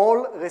reject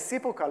all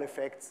reciprocal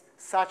effects,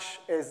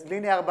 such as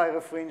linear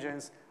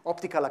birefringence,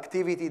 optical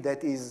activity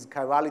that is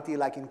chirality,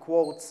 like in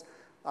quartz,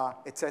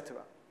 etc.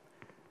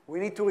 We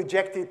need to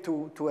reject it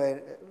to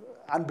an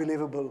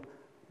unbelievable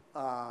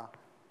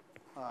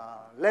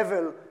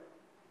level.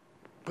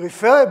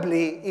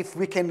 Preferably, if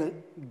we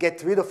can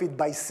get rid of it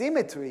by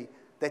symmetry,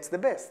 that's the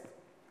best.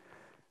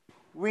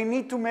 We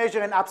need to measure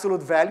an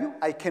absolute value.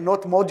 I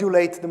cannot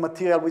modulate the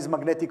material with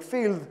magnetic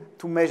field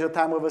to measure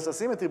time reversal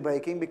symmetry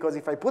breaking, because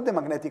if I put the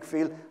magnetic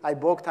field, I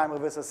broke time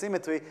reversal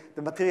symmetry.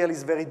 The material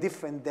is very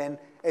different than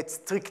at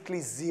strictly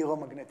zero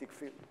magnetic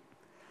field.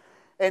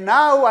 And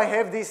now I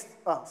have this,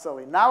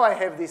 now I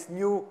have this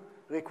new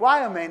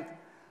requirement.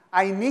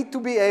 I need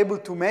to be able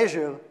to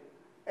measure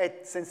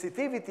at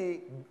sensitivity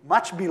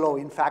much below,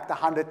 in fact,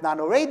 100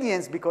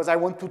 nanoradians, because I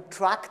want to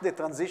track the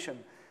transition.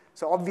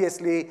 So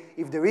obviously,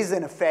 if there is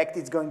an effect,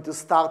 it's going to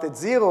start at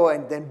 0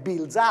 and then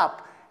builds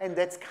up. And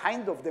that's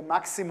kind of the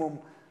maximum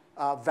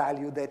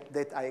value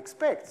that I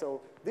expect.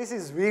 So this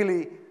is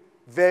really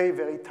very,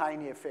 very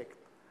tiny effect.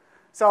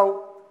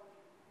 So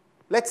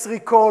let's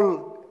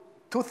recall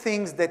two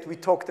things that we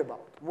talked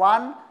about.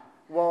 One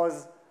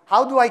was,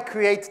 how do I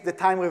create the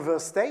time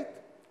reverse state?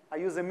 I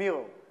use a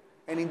mirror.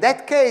 And in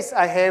that case,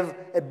 I have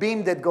a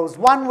beam that goes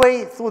one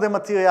way through the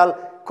material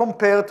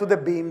compared to the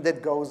beam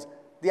that goes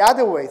the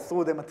other way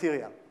through the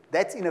material.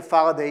 That's in a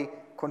Faraday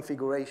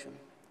configuration.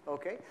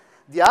 Okay?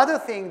 The other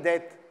thing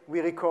that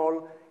we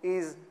recall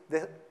is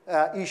the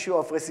issue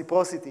of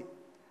reciprocity.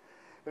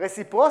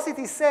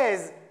 Reciprocity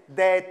says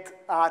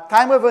that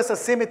time reversal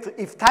symmetry,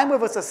 if time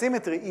reversal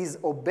symmetry is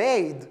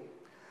obeyed,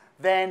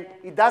 then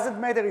it doesn't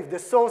matter if the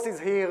source is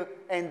here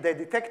and the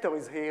detector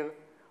is here,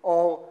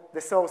 or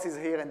the source is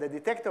here and the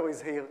detector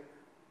is here.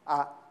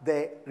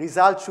 The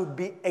result should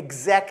be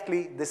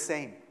exactly the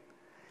same.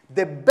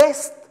 The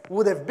best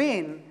would have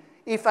been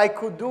if I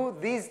could do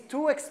these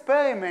two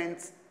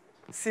experiments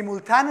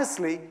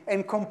simultaneously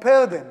and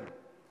compare them.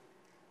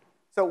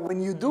 So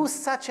when you do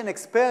such an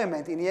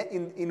experiment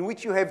in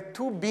which you have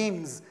two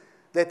beams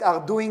that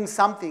are doing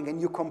something and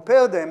you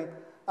compare them,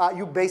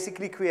 you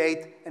basically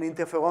create an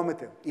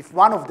interferometer. If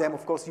one of them,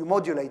 of course, you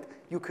modulate,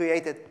 you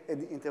created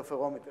an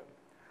interferometer.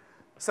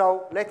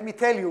 So let me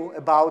tell you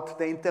about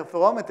the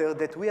interferometer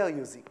that we are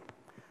using.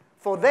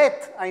 For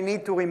that, I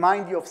need to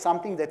remind you of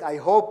something that I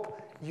hope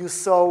you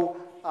saw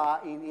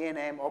in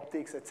E&M,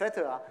 optics,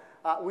 etc.,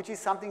 which is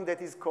something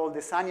that is called the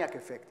Sagnac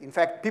effect. In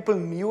fact, people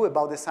knew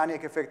about the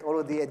Sagnac effect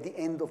already at the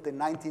end of the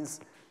 19th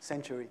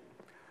century.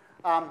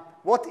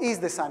 What is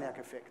the Sagnac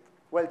effect?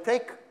 Well,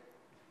 take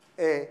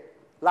a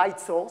light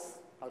source.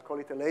 I'll call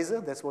it a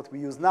laser. That's what we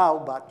use now,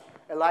 but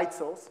a light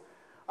source.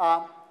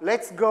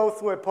 Let's go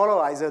through a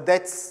polarizer.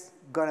 That's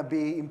going to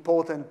be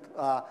important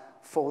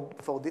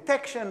for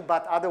detection,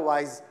 but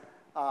otherwise,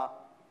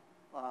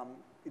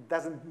 it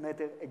doesn't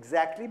matter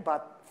exactly,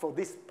 but for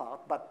this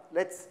part. But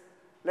let's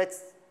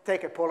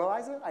take a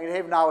polarizer. I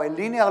have now a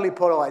linearly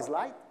polarized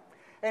light,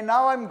 and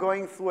now I'm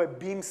going through a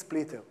beam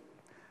splitter.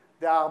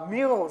 There are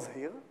mirrors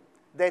here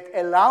that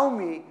allow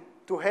me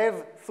to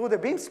have, through the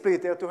beam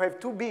splitter, to have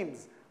two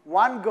beams,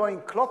 one going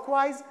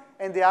clockwise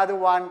and the other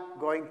one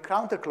going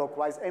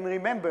counterclockwise. And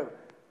remember,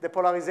 the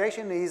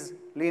polarization is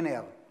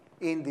linear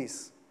in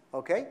this,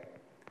 okay?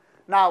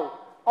 Now,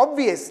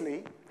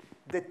 obviously,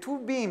 the two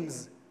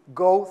beams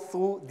go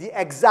through the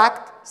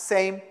exact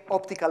same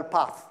optical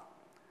path.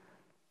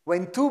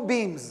 When two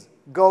beams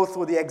go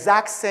through the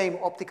exact same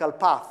optical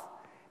path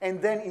and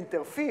then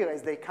interfere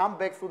as they come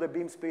back through the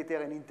beam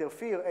splitter and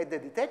interfere at the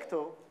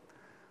detector,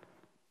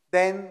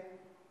 then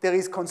there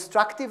is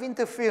constructive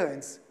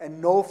interference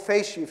and no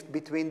phase shift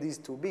between these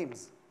two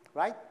beams,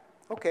 right?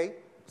 Okay,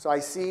 so I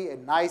see a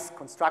nice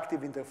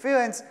constructive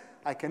interference.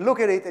 I can look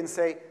at it and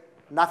say,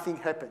 nothing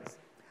happens.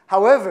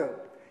 However,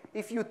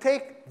 if you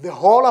take the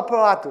whole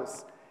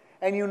apparatus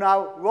and you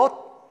now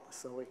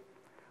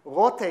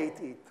rotate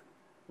it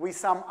with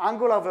some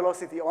angular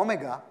velocity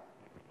omega,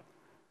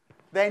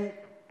 then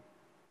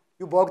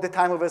you broke the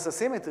time reversal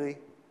symmetry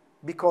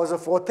because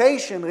of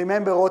rotation.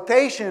 Remember,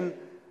 rotation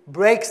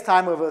breaks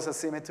time reversal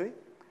symmetry.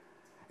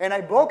 And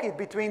I broke it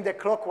between the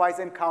clockwise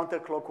and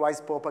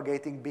counterclockwise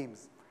propagating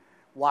beams.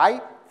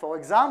 Why? For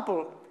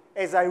example,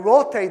 as I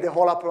rotate the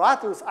whole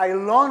apparatus, I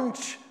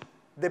launch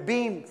the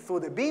beam through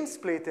the beam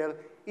splitter.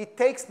 It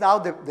takes now,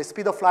 the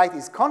speed of light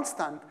is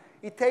constant.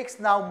 It takes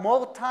now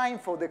more time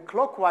for the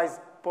clockwise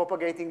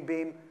propagating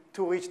beam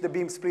to reach the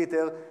beam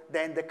splitter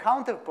than the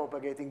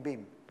counter-propagating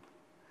beam.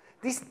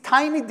 This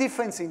tiny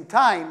difference in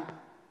time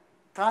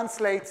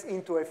translates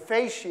into a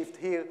phase shift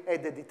here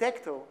at the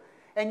detector.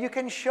 And you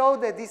can show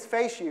that this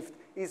phase shift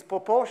is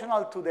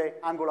proportional to the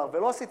angular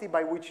velocity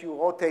by which you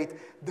rotate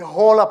the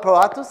whole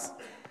apparatus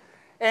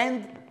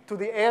and to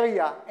the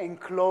area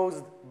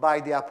enclosed by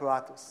the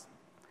apparatus.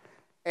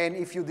 And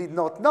if you did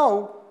not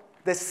know,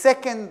 the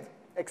second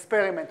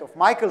experiment of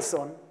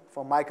Michelson,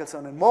 from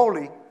Michelson and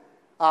Morley,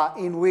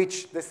 in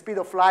which the speed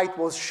of light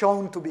was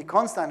shown to be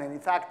constant, and in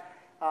fact,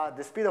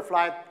 the speed of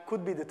light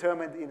could be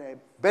determined in a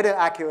better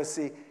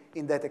accuracy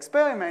in that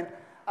experiment,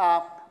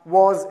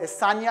 was a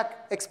Sagnac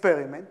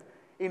experiment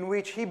in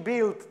which he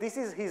built, this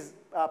is his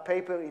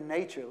paper in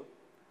Nature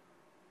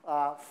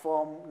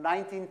from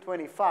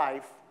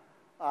 1925.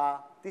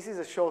 This is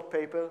a short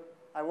paper.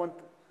 I want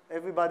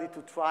everybody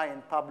to try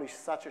and publish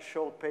such a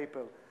short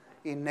paper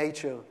in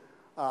Nature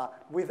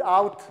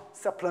without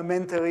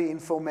supplementary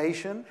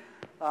information,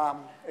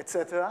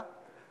 etc.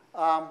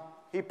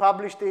 He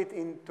published it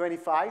in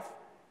 25.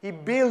 He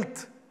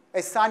built a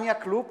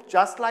Sagnac loop,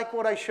 just like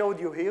what I showed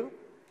you here.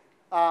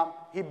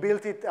 He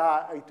built it,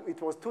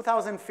 it was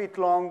 2,000 feet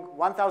long,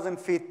 1,000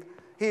 feet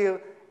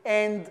here,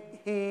 and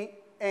he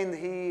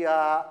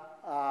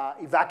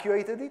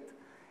evacuated it.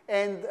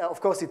 And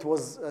of course, it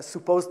was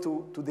supposed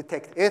to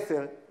detect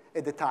ether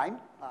at the time,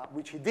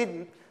 which he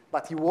didn't,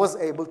 but he was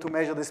able to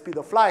measure the speed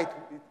of light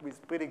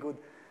with pretty good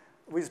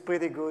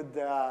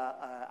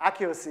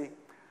accuracy,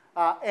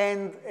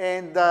 and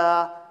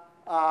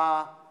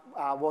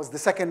was the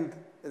second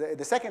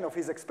of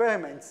his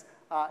experiments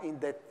in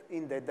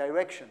that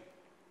direction.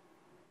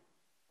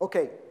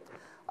 Okay,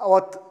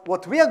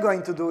 what we are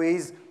going to do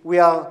is we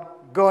are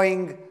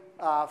going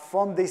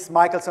from this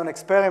Michelson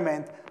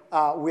experiment.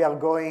 We are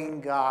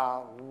going,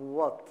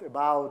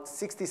 about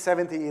 60,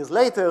 70 years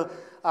later,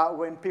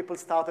 when people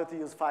started to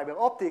use fiber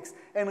optics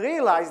and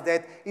realized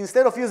that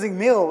instead of using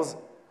mirrors,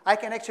 I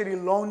can actually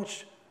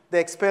launch the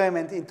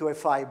experiment into a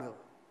fiber.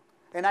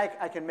 And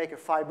I can make a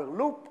fiber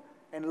loop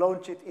and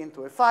launch it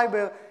into a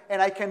fiber,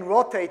 and I can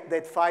rotate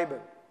that fiber.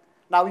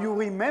 Now, you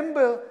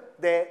remember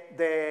the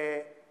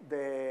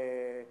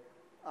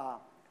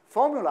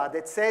formula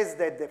that says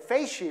that the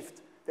phase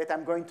shift that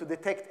I'm going to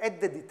detect at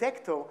the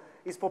detector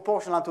is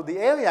proportional to the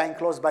area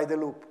enclosed by the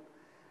loop.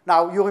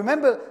 Now, you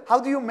remember, how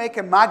do you make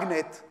a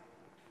magnet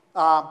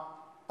from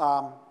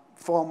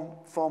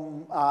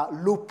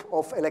loop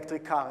of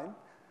electric current?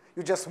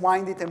 You just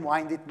wind it and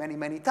wind it many,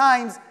 many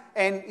times,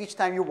 and each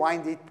time you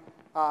wind it,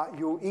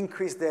 you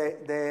increase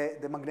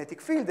the magnetic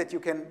field that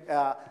you can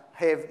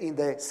have in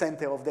the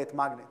center of that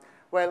magnet.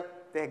 Well,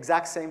 the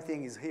exact same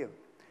thing is here.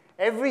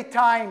 Every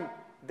time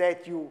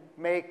that you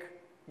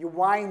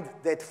wind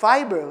that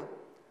fiber,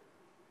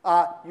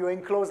 you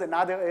enclose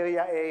another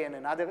area A and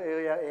another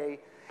area A,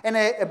 and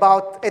at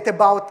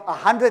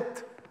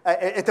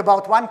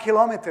about 1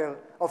 kilometer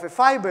of a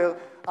fiber,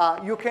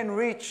 you can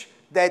reach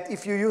that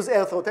if you use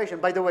earth rotation.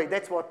 By the way,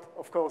 that's what,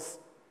 of course,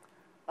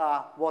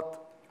 what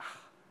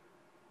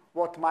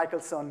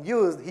Michelson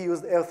used. He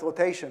used earth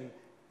rotation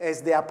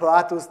as the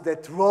apparatus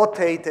that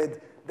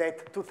rotated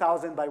that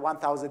 2,000 by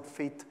 1,000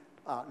 feet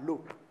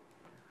loop.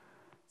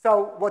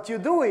 So what you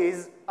do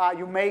is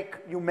you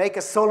make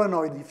a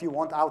solenoid, if you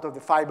want, out of a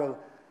fiber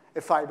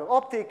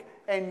optic,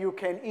 and you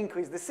can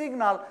increase the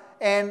signal.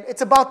 And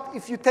it's about,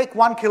 if you take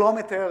 1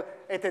 kilometer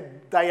at a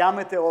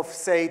diameter of,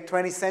 say,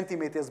 20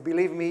 centimeters,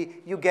 believe me,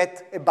 you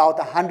get about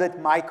 100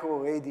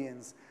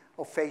 microradians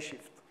of phase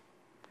shift.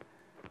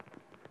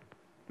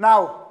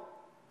 Now,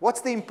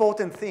 what's the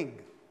important thing?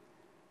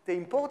 The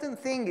important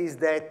thing is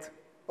that,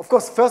 of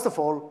course, first of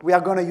all, we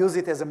are going to use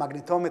it as a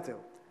magnetometer.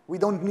 We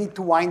don't need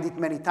to wind it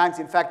many times.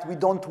 In fact, we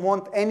don't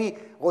want any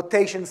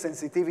rotation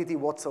sensitivity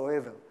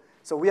whatsoever.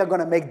 So we are going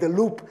to make the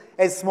loop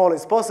as small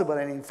as possible,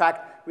 and in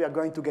fact, we are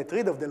going to get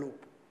rid of the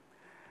loop.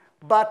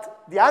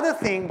 But the other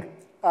thing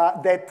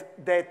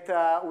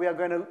that we are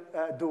going to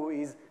do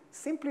is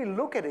simply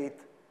look at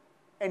it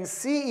and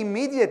see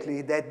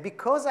immediately that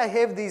because I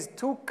have these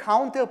two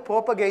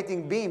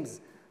counter-propagating beams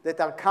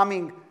that are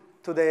coming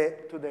to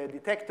the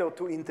detector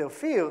to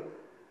interfere,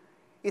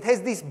 it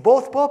has these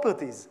both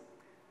properties.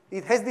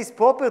 It has this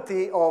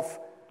property of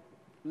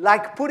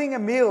like putting a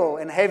mirror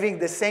and having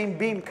the same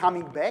beam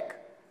coming back,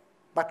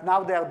 but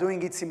now they are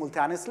doing it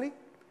simultaneously,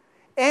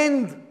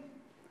 and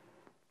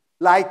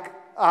like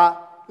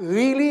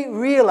really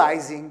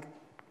realizing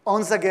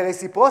Onsager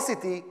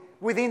reciprocity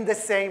within the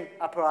same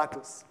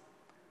apparatus.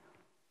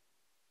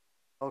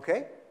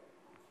 Okay?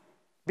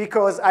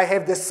 Because I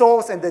have the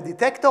source and the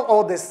detector,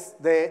 or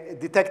the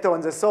detector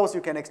and the source,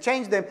 you can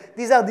exchange them.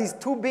 These are these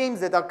two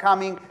beams that are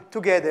coming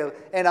together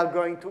and are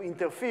going to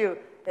interfere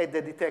at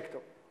the detector.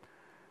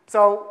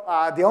 So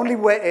the only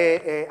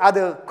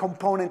other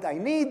component I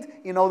need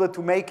in order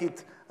to make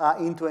it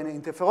into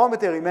an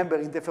interferometer, remember,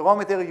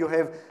 interferometer, you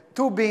have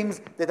two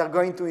beams that are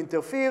going to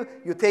interfere.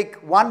 You take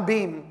one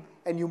beam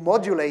and you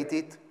modulate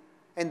it,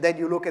 and then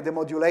you look at the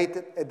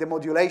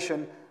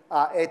modulation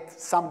at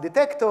some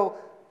detector.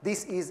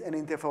 This is an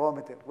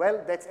interferometer.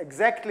 Well, that's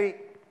exactly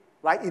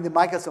right. In the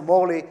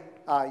Michelson-Morley,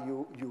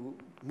 you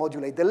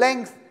modulate the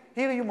length.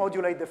 Here you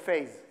modulate the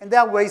phase. And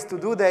there are ways to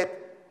do that.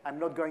 I'm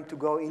not going to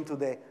go into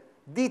the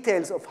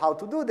details of how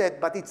to do that,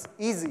 but it's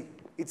easy.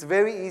 It's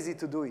very easy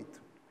to do it.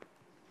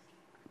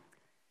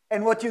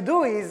 And what you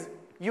do is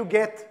you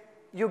get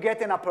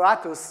an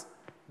apparatus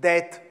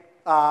that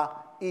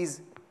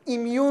is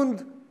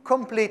immune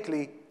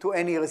completely to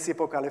any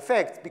reciprocal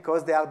effects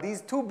because there are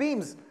these two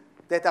beams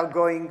that are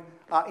going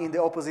in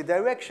the opposite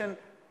direction,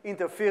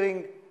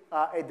 interfering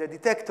at the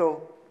detector,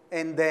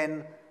 and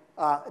then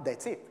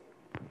that's it.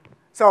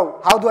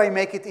 So how do I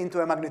make it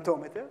into a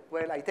magnetometer?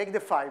 Well, I take the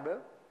fiber,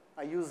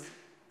 I use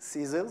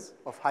scissors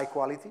of high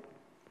quality,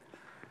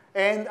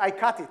 and I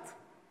cut it.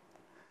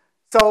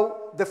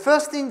 So the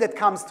first thing that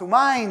comes to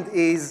mind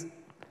is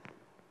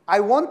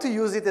I want to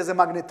use it as a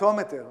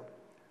magnetometer,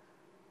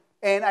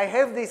 and I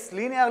have this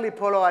linearly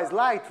polarized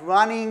light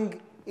running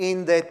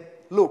in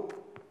that loop.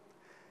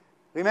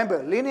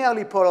 Remember,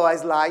 linearly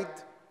polarized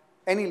light,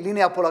 any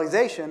linear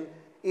polarization,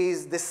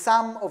 is the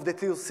sum of the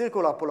two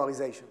circular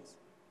polarizations.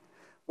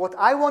 What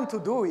I want to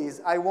do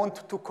is I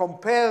want to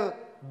compare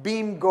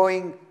beam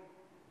going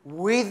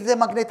with the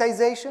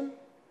magnetization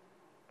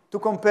to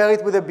compare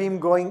it with a beam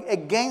going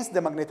against the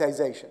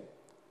magnetization.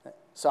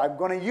 So I'm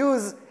going to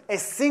use a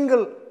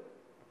single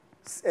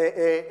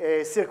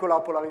circular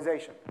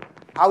polarization.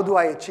 How do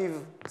I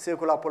achieve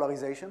circular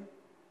polarization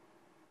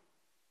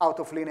out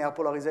of linear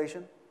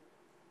polarization?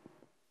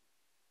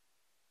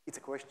 It's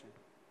a question.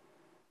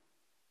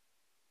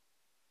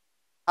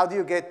 How do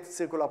you get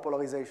circular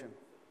polarization?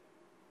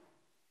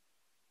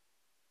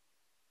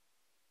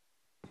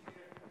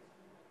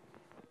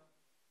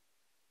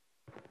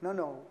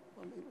 No.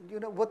 You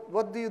know,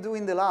 what do you do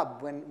in the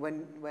lab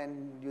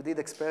when you did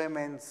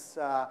experiments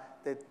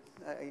that,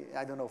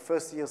 I don't know,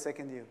 first year,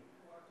 second year?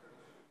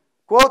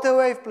 Quarter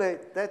wave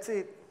plate, that's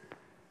it.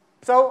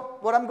 So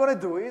what I'm going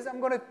to do is I'm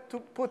going to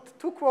put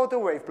two quarter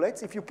wave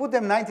plates. If you put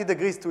them 90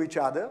 degrees to each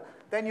other,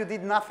 then you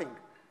did nothing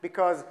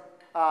because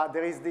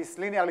there is this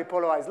linearly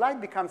polarized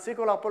light, becomes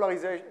circular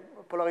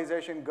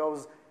polarization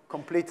goes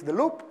complete the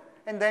loop,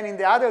 and then in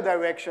the other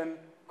direction,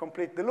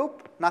 complete the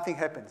loop, nothing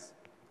happens,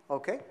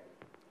 okay?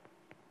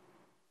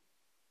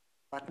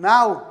 But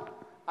now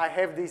I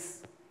have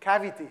this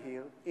cavity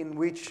here in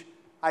which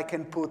I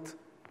can put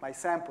my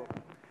sample.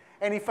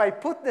 And if I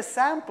put the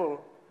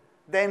sample,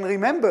 then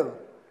remember,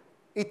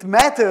 it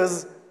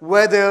matters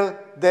whether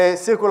the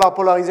circular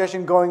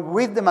polarization going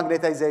with the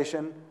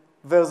magnetization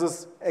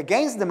versus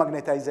against the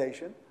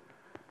magnetization.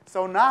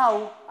 So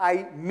now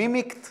I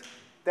mimicked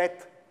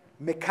that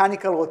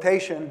mechanical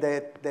rotation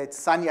that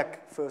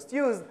Sagnac first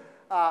used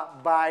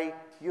by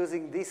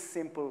using this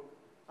simple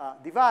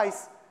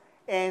device.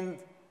 And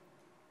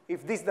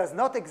if this does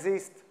not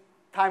exist,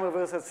 time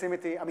reversal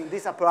symmetry, I mean,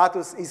 this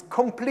apparatus is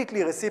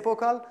completely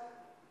reciprocal,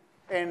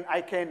 and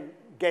I can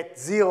get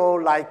 0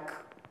 like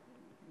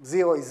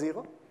 0 is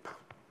 0.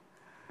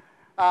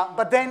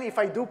 But then if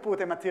I do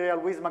put a material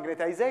with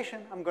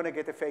magnetization, I'm going to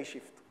get a phase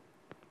shift,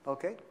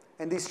 okay?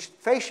 And this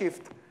phase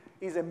shift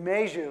is a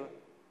measure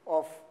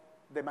of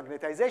the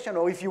magnetization,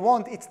 or if you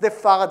want, it's the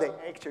Faraday.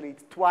 Actually,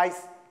 it's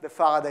twice the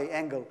Faraday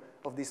angle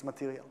of this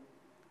material.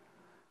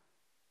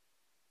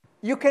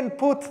 You can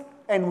put,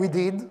 and we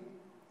did,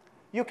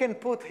 you can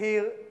put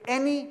here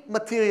any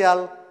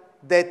material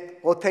that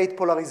rotate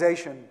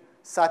polarization,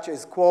 such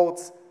as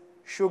quartz,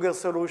 sugar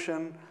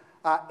solution,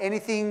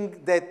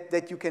 anything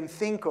that you can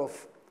think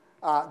of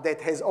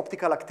that has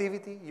optical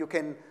activity. You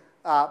can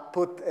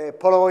put a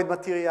Polaroid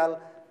material.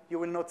 You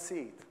will not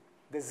see it.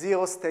 The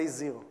 0 stays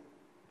 0.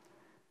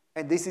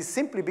 And this is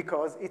simply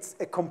because it's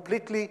a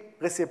completely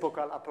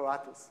reciprocal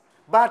apparatus.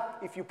 But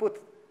if you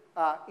put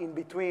in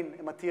between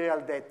a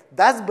material that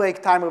does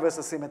break time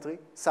reversal symmetry,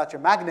 such a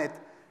magnet,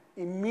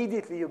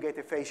 immediately you get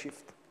a phase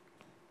shift.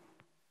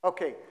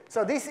 Okay,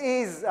 so this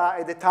is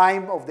at the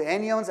time of the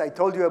anyons. I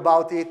told you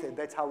about it, and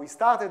that's how we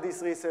started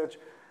this research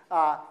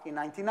in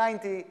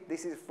 1990.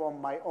 This is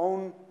from my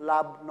own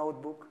lab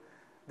notebook.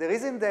 The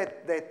reason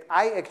that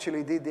I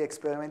actually did the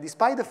experiment,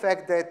 despite the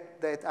fact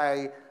that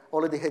I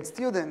already had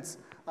students,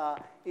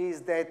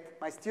 is that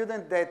my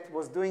student that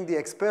was doing the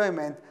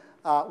experiment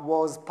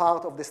was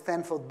part of the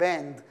Stanford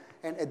band.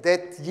 And at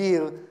that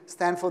year,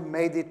 Stanford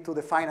made it to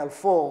the Final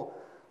Four,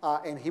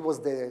 and he was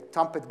the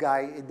trumpet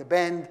guy in the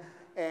band.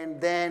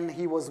 And then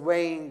he was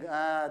doing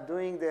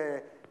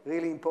the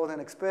really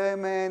important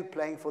experiment,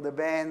 playing for the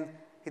band.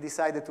 He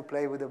decided to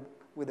play with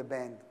the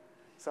band.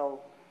 So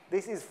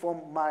this is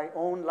from my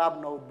own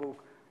lab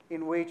notebook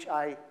in which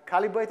I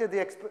calibrated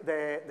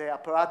the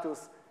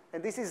apparatus.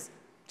 And this is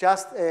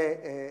just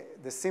the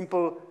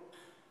simple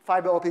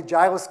fiber optic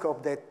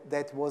gyroscope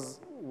that was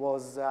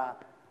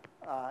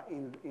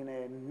in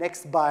a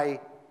next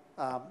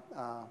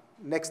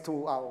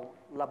to our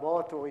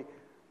laboratory.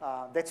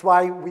 That's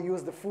why we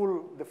used the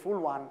full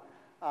one,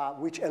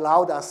 which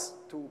allowed us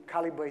to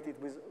calibrate it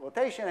with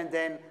rotation, and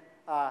then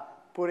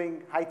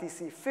putting high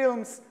TC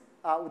films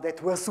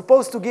that were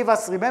supposed to give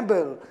us,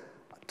 remember,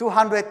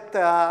 200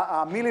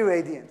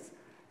 milliradians.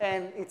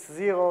 And it's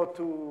 0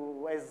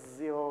 to as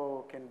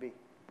 0 can be.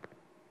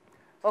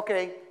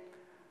 Okay.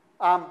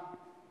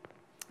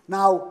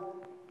 Now,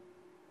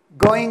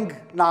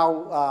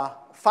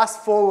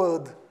 fast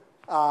forward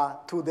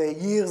to the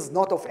years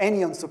not of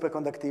anyon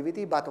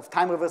superconductivity, but of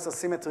time reversal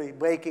symmetry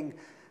breaking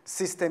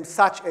systems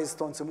such as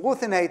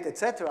strontium-ruthenate,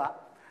 etc.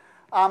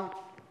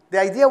 The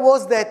idea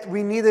was that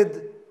we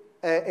needed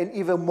an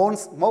even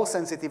more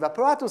sensitive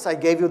apparatus. I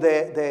gave you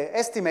the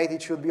estimate.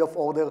 It should be of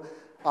order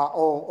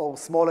or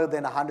smaller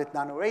than 100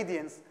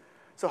 nanoradians.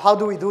 So how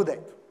do we do that?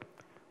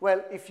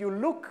 Well, if you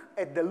look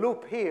at the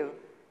loop here,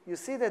 you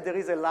see that there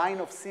is a line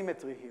of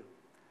symmetry here.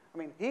 I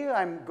mean, here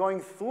I'm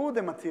going through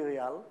the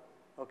material.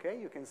 Okay,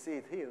 you can see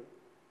it here.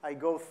 I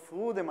go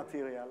through the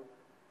material.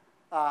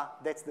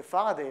 That's the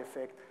Faraday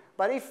effect.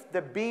 But if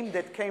the beam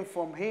that came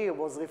from here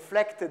was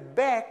reflected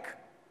back,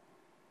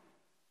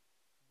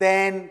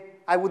 then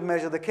I would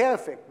measure the Kerr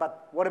effect.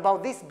 But what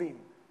about this beam?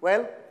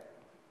 Well,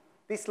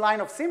 this line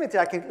of symmetry,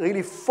 I can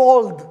really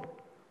fold.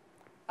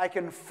 I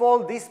can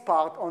fold this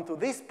part onto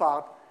this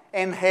part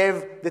and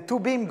have the two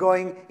beams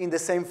going in the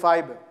same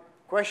fiber.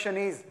 Question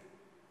is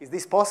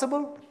this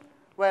possible?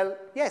 Well,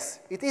 yes,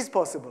 it is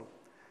possible.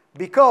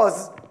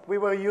 Because we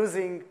were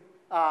using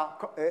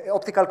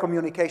optical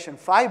communication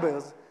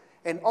fibers.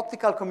 And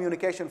optical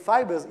communication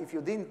fibers, if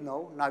you didn't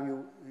know, now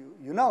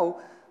you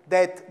know,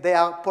 that they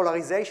are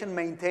polarization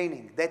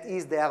maintaining. That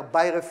is, they are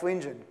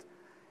birefringent.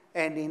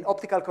 And in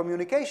optical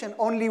communication,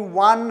 only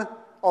one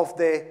of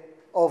the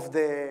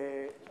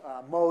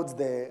modes,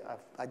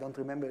 I don't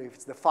remember if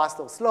it's the fast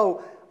or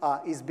slow,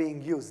 is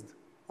being used.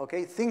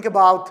 Okay? Think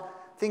about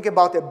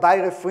a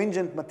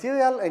birefringent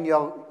material, and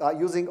you're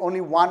using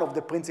only one of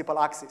the principal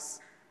axes.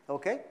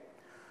 Okay?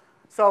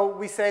 So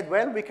we said,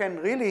 well, we can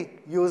really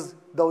use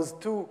those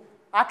two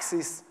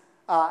axis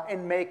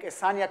and make a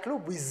Sagnac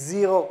loop with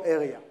zero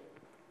area.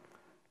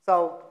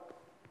 So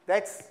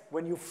that's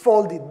when you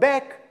fold it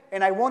back,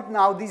 and I want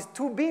now these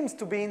two beams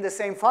to be in the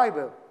same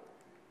fiber.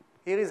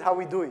 Here is how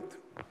we do it.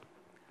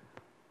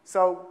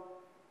 So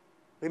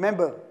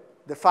remember,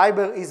 the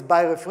fiber is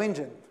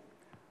birefringent.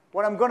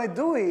 What I'm going to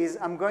do is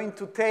I'm going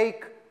to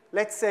take,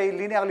 let's say,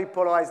 linearly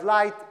polarized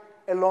light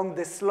along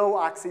the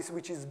slow axis,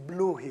 which is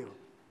blue here.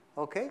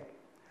 Okay?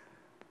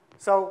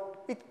 So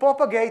it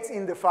propagates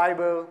in the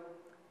fiber.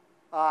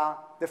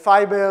 The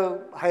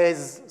fiber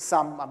has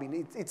some, I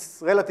mean, it's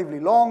relatively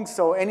long,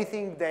 so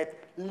anything that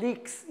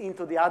leaks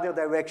into the other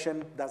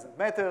direction doesn't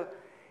matter.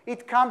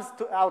 It comes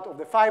out of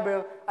the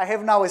fiber. I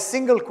have now a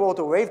single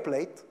quarter wave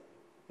plate.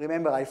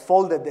 Remember, I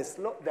folded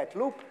that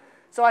loop.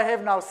 So I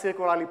have now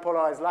circularly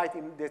polarized light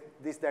in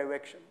this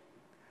direction.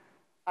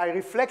 I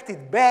reflect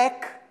it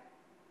back.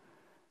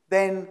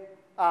 Then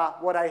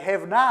what I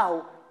have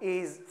now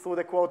is, through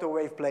the quarter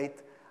wave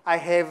plate, I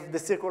have the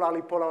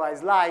circularly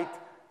polarized light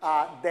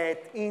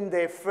that in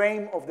the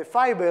frame of the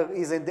fiber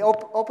is in the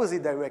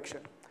opposite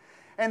direction.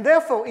 And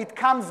therefore, it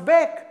comes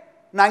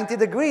back 90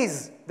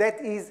 degrees. That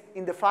is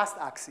in the fast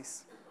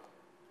axis.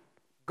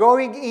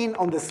 Going in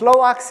on the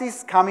slow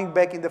axis, coming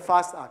back in the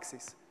fast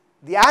axis.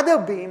 The other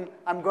beam,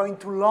 I'm going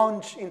to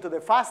launch into the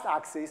fast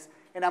axis,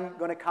 and I'm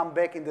going to come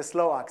back in the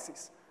slow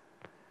axis.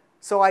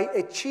 So I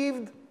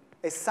achieved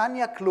a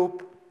Sagnac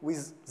loop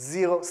with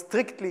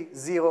strictly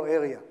zero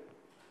area.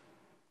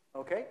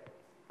 Okay?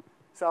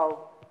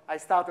 So I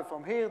started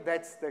from here.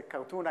 That's the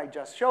cartoon I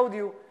just showed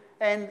you.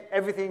 And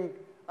everything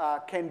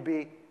can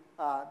be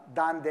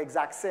done the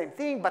exact same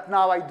thing. But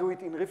now I do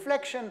it in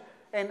reflection.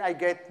 And I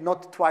get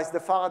not twice the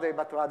Faraday,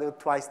 but rather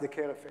twice the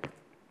Kerr effect.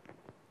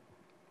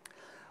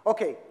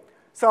 OK.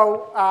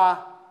 So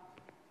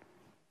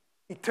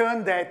it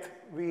turned that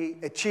we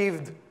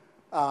achieved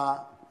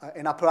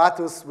an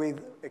apparatus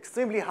with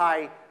extremely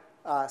high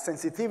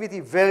sensitivity,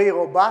 very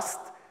robust.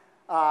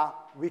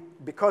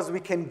 Because we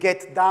can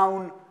get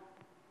down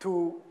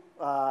to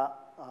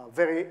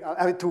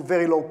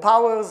very low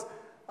powers,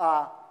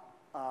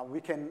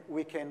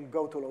 we can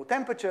go to low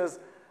temperatures.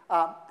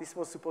 This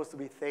was supposed to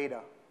be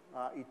theta.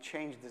 It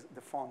changed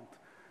the font.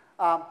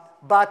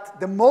 But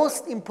the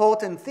most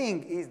important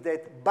thing is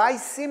that by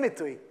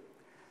symmetry,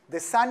 the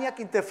Sagnac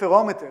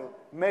interferometer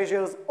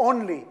measures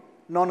only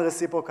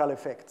non-reciprocal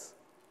effects.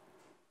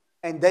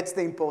 And that's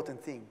the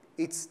important thing.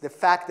 It's the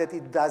fact that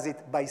it does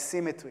it by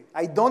symmetry.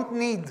 I don't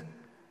need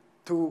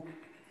to,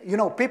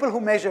 people who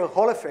measure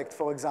Hall effect,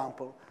 for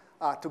example,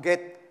 to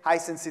get high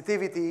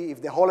sensitivity,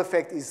 if the Hall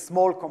effect is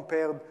small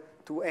compared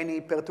to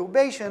any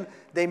perturbation,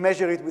 they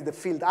measure it with the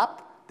field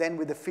up, then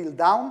with the field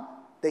down,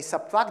 they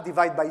subtract,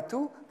 divide by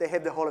 2, they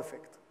have the Hall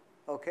effect,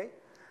 okay?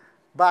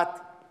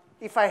 But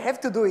if I have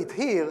to do it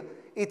here,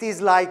 it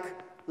is like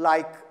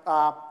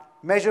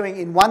measuring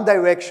in one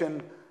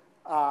direction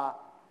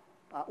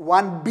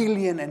 1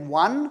 billion and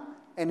 1,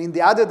 and in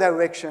the other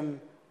direction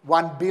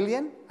 1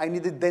 billion. I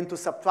needed then to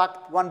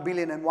subtract 1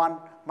 billion and 1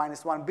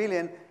 minus 1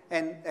 billion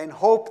and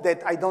hope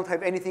that I don't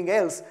have anything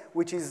else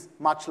which is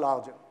much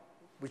larger,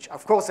 which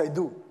of course I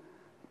do,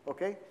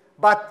 okay?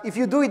 But if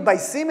you do it by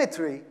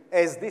symmetry,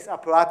 as this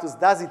apparatus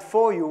does it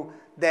for you,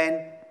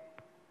 then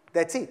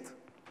that's it.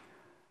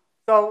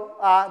 So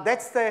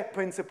that's the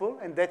principle,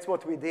 and that's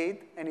what we did,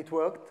 and it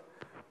worked.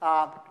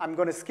 I'm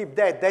going to skip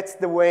that. That's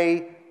the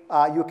way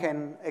you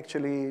can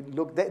actually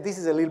look. This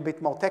is a little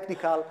bit more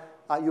technical.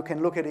 You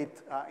can look at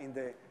it in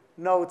the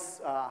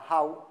notes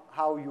how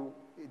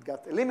it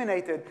got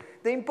eliminated.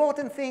 The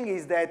important thing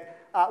is that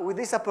with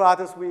this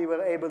apparatus, we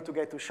were able to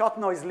get to shot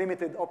noise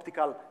limited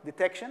optical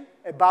detection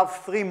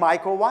above 3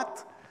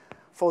 microwatt.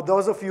 For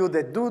those of you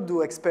that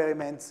do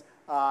experiments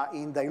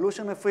in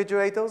dilution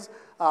refrigerators,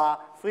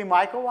 3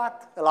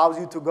 microwatt allows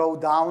you to go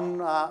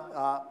down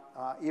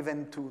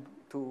even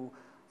to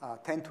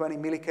 10, 20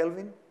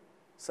 millikelvin.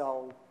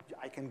 So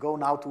I can go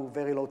now to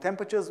very low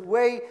temperatures,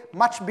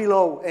 much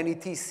below any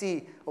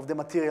TC of the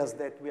materials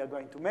that we are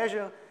going to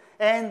measure.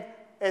 And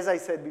as I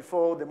said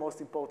before, the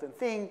most important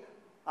thing,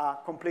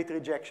 complete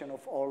rejection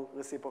of all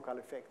reciprocal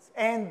effects.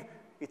 And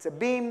it's a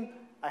beam.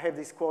 I have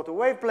this quarter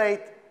wave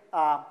plate.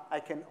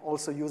 I can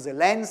also use a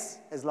lens,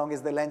 as long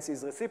as the lens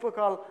is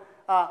reciprocal.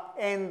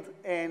 And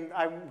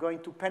I'm going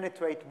to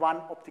penetrate 1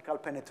 optical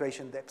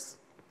penetration depth.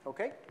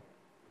 OK?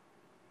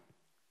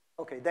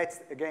 OK,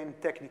 that's, again,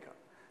 technical.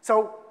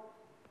 So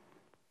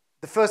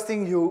the first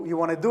thing you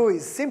want to do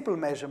is simple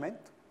measurement.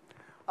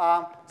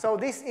 So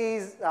this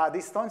is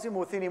this strontium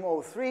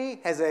ruthenium 03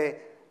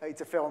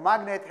 it's a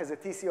ferromagnet, has a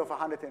TC of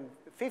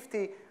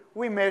 150.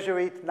 We measure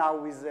it now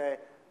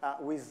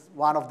with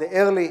one of the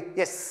early,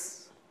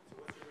 yes?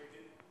 So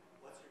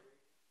what's your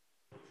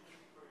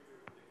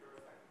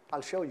reagent?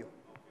 I'll show you.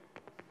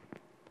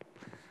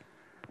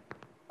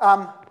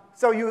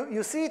 So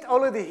you see it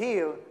already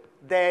here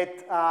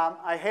that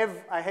I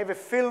have a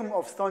film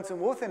of strontium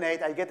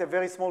ruthenate. I get a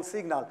very small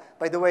signal.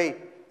 By the way,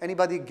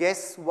 anybody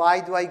guess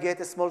why do I get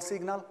a small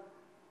signal?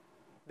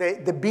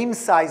 The beam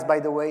size, by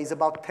the way, is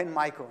about 10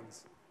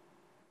 microns.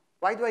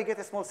 Why do I get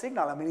a small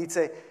signal? I mean, it's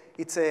a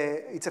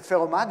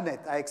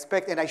ferromagnet. I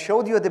expect, and I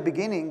showed you at the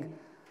beginning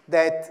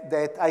that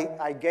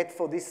I get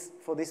for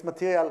this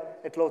material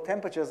at low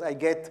temperatures, I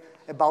get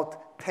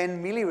about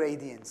 10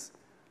 milliradians.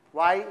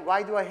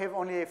 Why do I have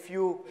only a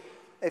few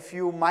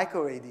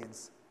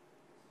microradians?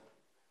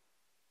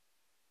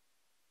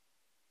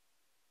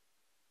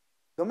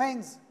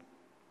 Domains.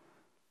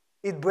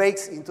 It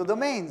breaks into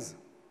domains.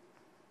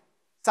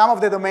 Some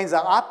of the domains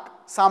are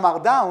up, some are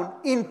down.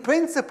 In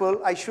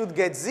principle, I should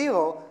get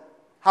 0.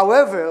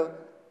 However,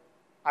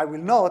 I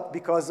will not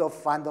because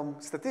of random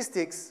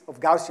statistics, of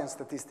Gaussian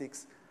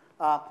statistics.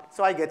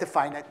 So I get a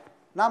finite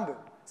number.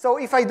 So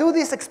if I do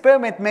this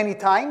experiment many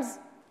times,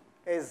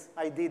 as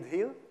I did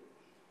here,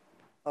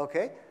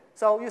 okay,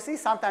 so you see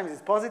sometimes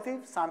it's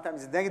positive,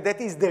 sometimes it's negative.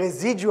 That is the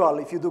residual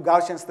if you do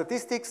Gaussian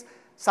statistics.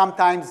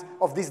 Sometimes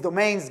of these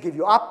domains give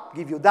you up,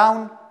 give you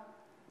down.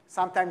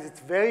 Sometimes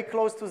it's very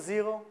close to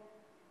 0.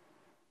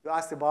 You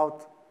asked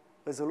about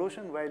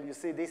resolution. Well, you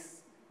see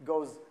this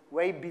goes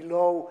way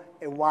below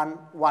a 1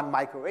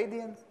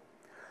 microradian.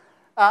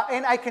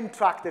 And I can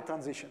track the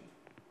transition,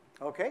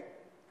 okay?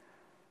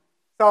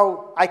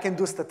 So I can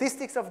do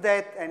statistics of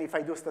that, and if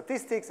I do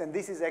statistics, and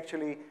this is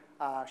actually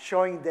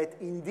showing that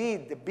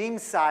indeed the beam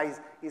size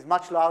is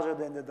much larger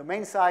than the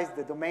domain size.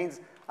 The domains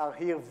are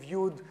here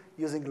viewed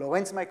using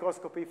Lorentz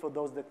microscopy for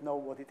those that know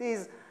what it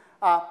is.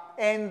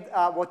 And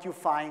what you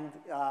find,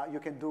 you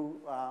can do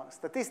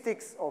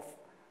statistics of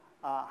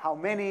how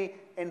many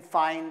and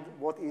find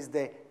what is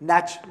the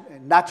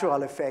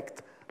natural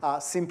effect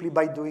simply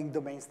by doing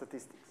domain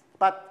statistics.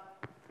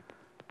 But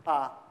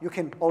you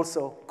can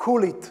also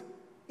cool it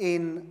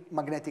in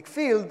magnetic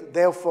field.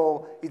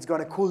 Therefore, it's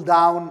going to cool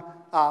down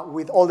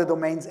with all the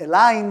domains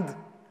aligned,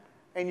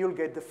 and you'll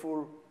get the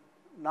full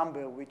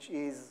number, which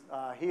is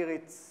here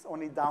it's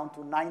only down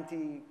to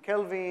 90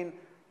 Kelvin.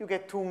 You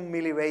get 2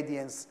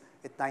 milliradians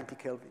at 90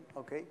 Kelvin,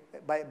 okay?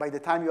 By the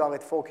time you are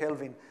at 4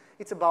 Kelvin,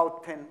 it's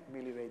about 10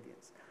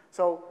 milliradians.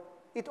 So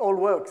it all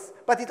works.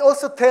 But it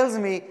also tells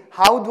me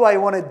how do I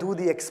want to do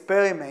the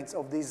experiments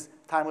of these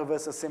time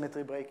reversal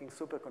symmetry breaking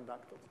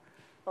superconductors.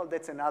 Well,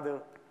 that's another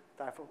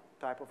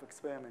type of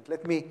experiment.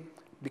 Let me,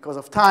 because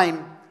of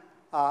time,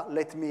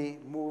 let me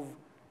move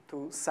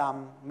to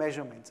some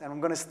measurements. And I'm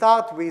going to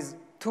start with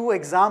 2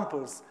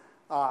 examples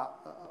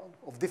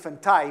of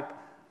different type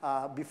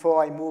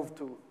before I move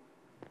to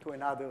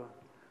another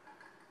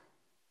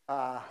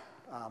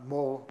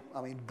more,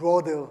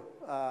 broader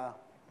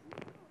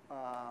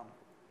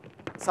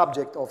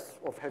subject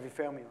of heavy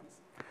fermions.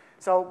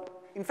 So,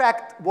 in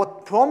fact,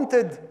 what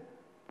prompted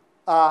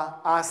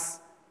us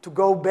to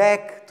go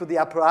back to the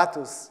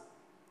apparatus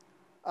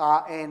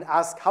and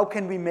ask how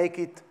can we make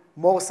it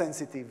more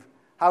sensitive?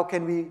 How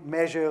can we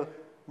measure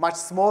much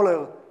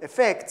smaller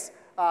effects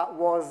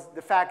was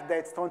the fact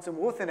that strontium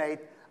ruthenate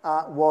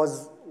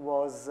was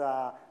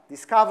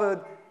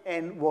discovered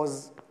and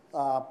was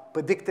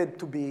predicted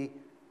to be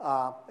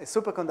a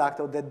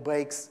superconductor that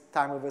breaks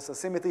time reversal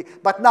symmetry,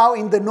 but now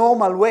in the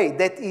normal way,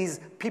 that is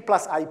P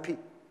plus IP.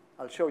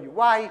 I'll show you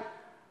why.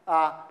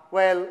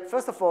 Well,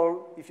 first of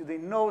all, if you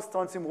didn't know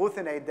strontium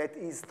ruthenate, that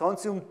is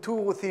strontium 2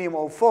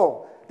 ruthenium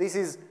 04. This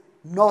is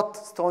not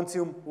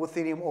strontium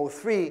ruthenium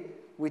 03,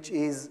 which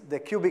is the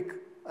cubic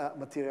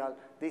material.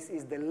 This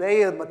is the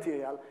layered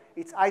material.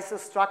 It's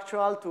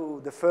isostructural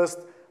to the first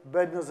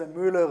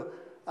Bödner-Müller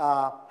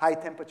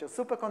high-temperature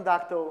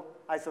superconductor,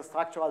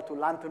 isostructural to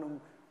lanthanum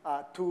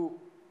 2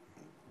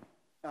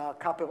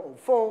 copper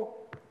 04.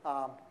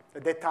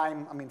 At that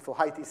time, I mean, for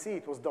high TC,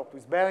 it was doped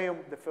with barium,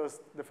 the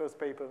first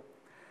paper.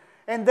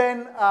 And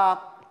then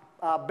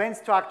band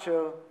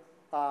structure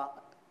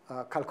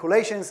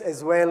calculations,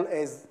 as well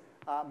as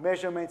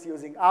measurements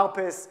using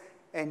RPES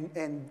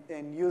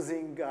and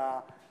using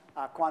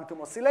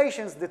quantum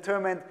oscillations,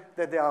 determined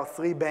that there are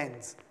 3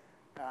 bands.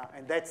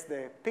 And that's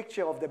the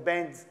picture of the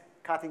bands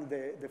cutting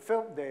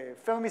the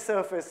Fermi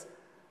surface.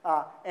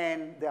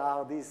 And there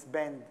are these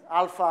band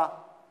alpha,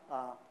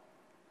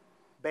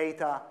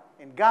 beta,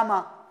 and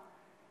gamma.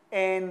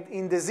 And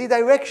in the z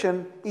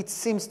direction, it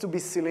seems to be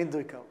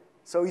cylindrical.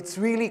 So it's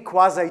really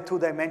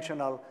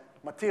quasi-2-dimensional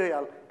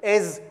material,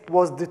 as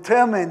was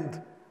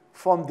determined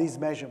from these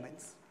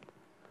measurements.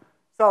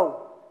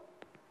 So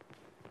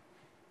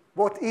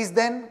what is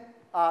then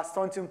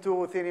strontium-2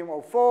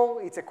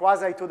 ruthenium-04? It's a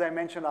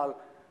quasi-2-dimensional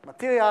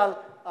material,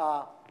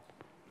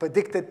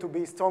 predicted to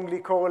be strongly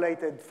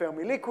correlated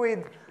Fermi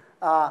liquid.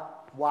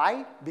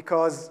 Why?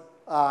 Because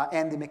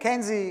Andy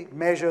McKenzie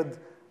measured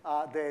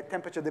the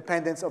temperature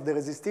dependence of the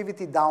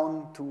resistivity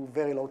down to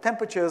very low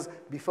temperatures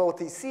before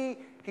TC.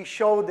 He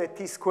showed that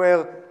T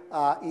square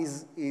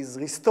is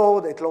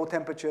restored at low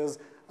temperatures,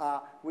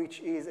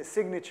 which is a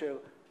signature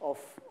of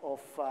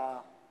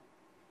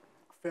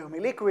Fermi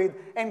liquid,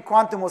 and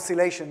quantum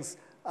oscillations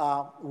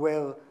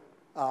were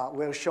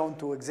shown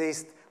to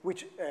exist,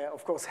 which,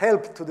 of course,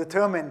 helped to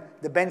determine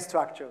the band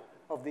structure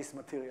of this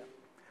material.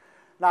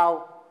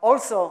 Now,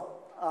 also,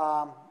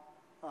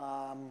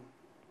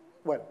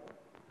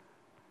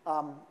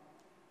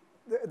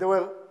 there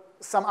were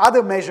some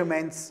other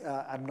measurements,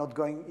 I'm not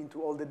going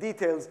into all the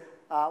details,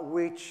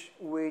 which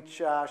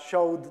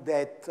showed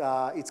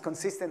that it's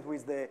consistent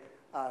with the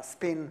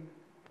spin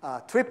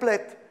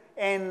triplet,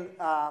 and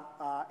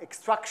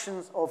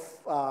extractions of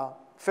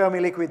Fermi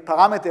liquid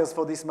parameters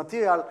for this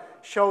material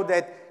show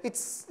that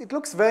it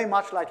looks very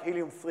much like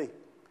helium-3.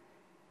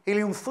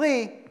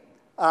 Helium-3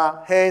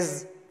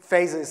 has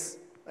phases,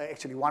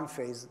 actually one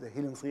phase, the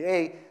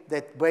helium-3A,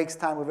 that breaks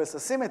time reversal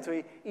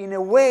symmetry in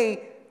a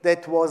way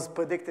that was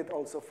predicted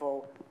also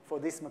for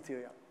this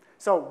material.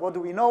 So what do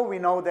we know? We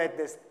know that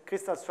this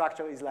crystal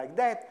structure is like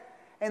that.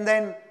 And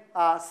then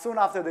soon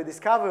after the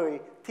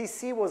discovery,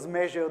 TC was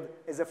measured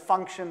as a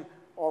function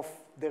of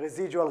the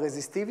residual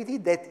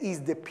resistivity. That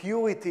is the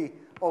purity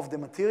of the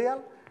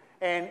material.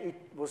 And it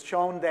was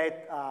shown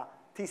that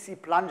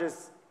TC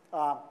plunges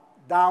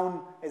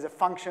down as a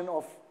function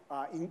of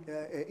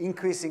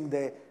increasing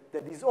the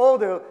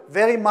disorder,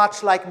 very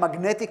much like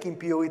magnetic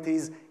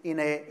impurities in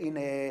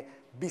a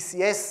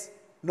BCS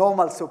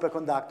normal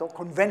superconductor,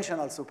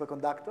 conventional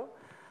superconductor.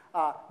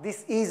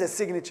 This is a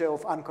signature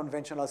of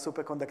unconventional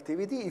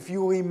superconductivity. If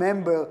you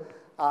remember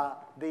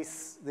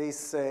this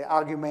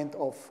argument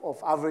of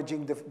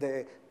averaging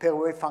the pair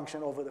wave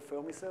function over the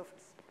Fermi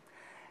surface.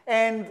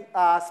 And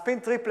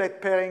spin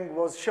triplet pairing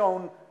was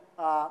shown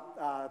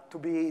to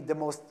be the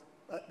most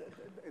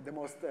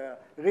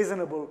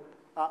reasonable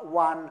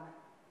one,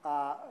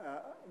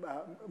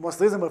 most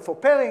reasonable for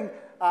pairing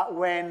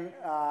when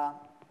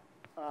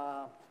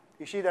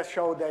Ishida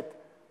showed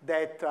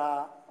that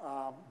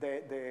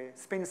the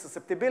spin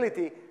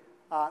susceptibility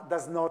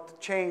does not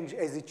change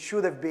as it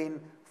should have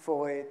been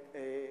for an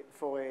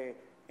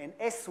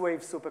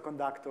S-wave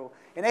superconductor.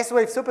 An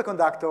S-wave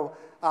superconductor,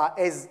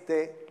 as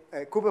the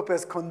Cooper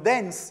pairs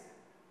condense,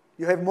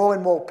 you have more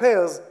and more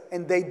pairs,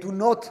 and they do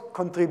not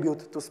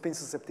contribute to spin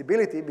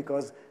susceptibility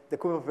because the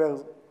Cooper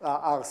pairs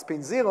are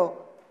spin 0,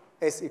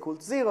 S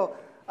equals 0.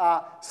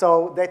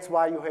 So that's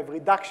why you have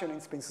reduction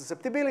in spin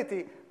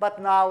susceptibility. But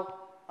now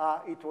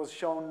it was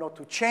shown not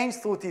to change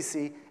through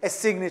TC, a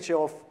signature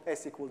of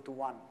S equal to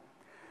 1.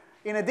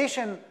 In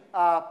addition,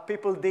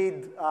 people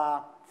did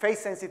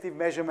phase-sensitive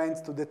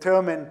measurements to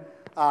determine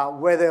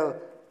whether,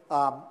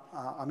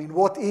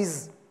 what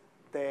is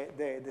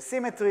the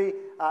symmetry.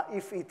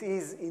 If it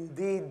is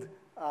indeed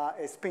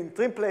a spin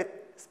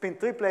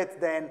triplet,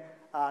 then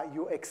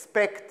you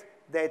expect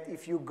that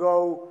if you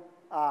go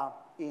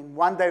in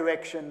one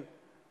direction,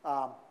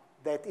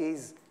 that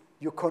is,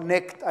 you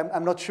connect.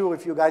 I'm not sure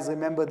if you guys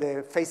remember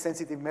the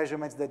phase-sensitive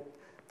measurements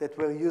that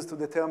were used to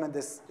determine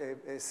this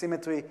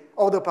symmetry,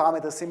 order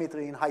parameter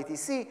symmetry in high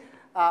TC,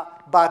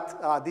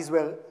 but these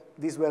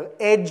were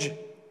edge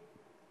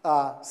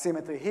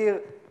symmetry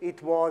here.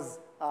 It was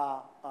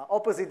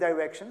opposite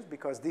directions,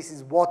 because this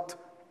is what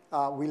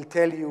will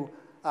tell you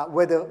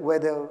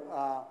whether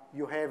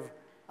you have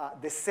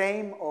the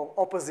same or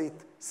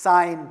opposite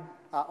sign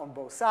on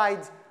both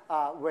sides,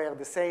 where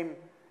the same,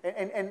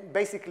 and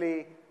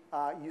basically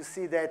you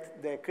see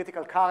that the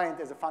critical current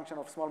as a function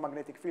of small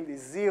magnetic field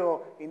is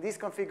 0 in this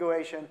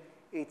configuration.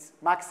 It's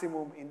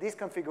maximum in this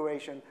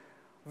configuration.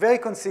 Very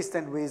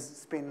consistent with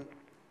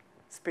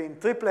spin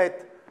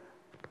triplet.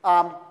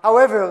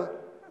 However,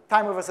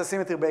 time reversal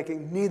symmetry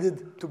breaking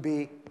needed to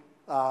be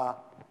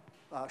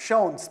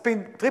shown.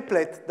 Spin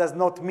triplet does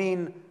not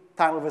mean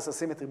time reversal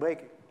symmetry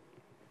breaking.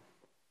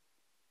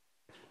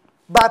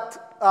 But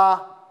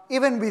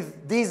even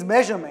with these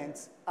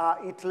measurements,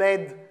 it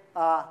led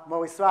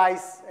Maurice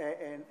Rice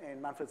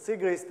and Manfred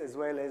Sigrist, as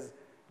well as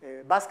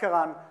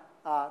Bhaskaran,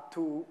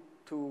 to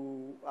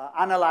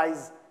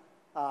analyze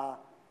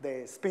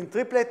the spin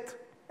triplet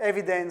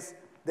evidence,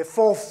 the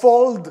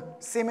four-fold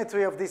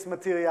symmetry of this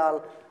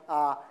material,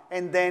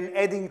 and then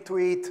adding to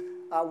it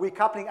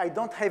recoupling. I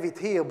don't have it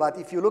here, but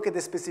if you look at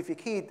the specific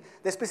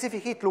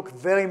heat looked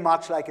very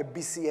much like a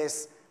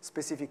BCS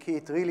specific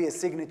heat, really a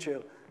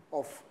signature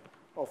of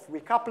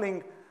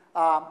recoupling.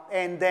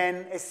 And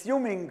then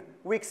assuming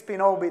weak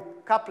spin orbit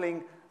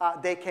coupling,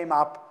 they came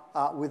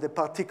up with a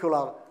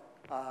particular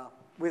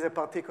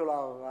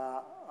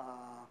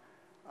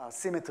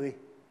symmetry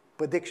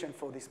prediction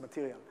for this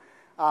material.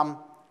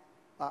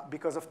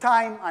 Because of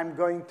time, I'm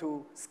going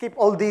to skip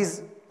all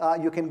these.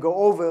 You can go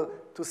over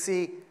to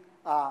see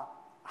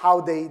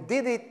how they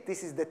did it.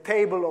 This is the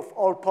table of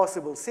all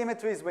possible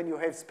symmetries when you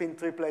have spin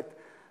triplet.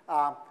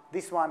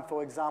 This one,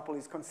 for example,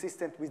 is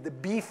consistent with the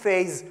B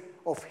phase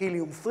of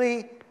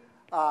helium-3.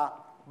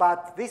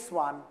 But this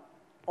one,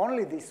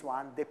 only this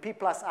one, the P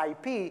plus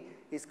IP,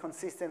 is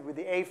consistent with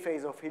the A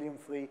phase of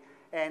helium-3.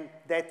 And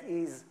that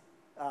is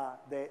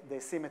the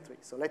symmetry.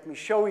 So let me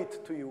show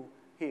it to you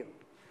here.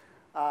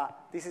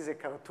 This is a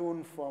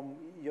cartoon from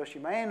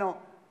Yoshima Eno,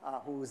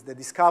 who is the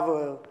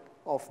discoverer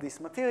of this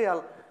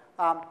material.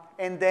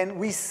 And then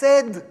we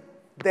said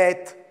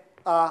that,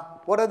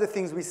 what are the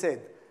things we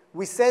said?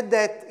 We said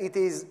that it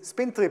is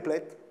spin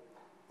triplet.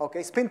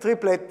 Okay, spin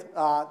triplet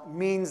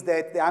means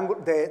that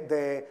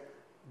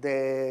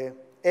the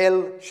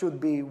L should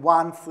be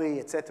 1, 3,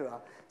 etc.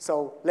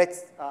 So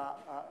let's,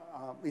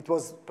 it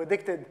was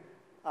predicted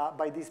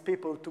by these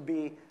people to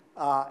be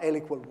L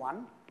equal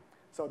 1.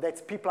 So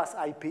that's P plus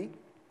IP,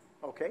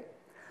 okay?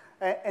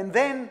 And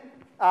then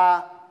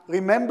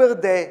remember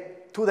the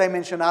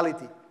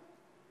two-dimensionality,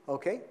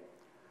 okay?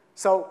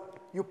 So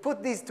you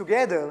put these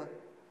together.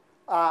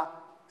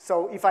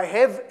 So if I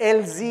have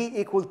LZ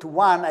equal to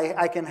 1,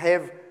 I can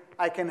have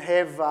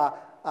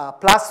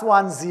plus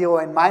 1, 0,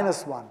 and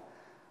minus 1.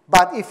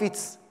 But if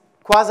it's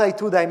quasi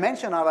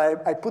two-dimensional,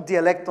 I put the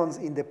electrons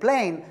in the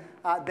plane,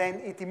 then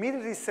it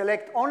immediately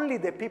selects only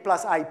the P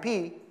plus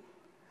IP,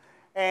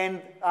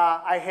 and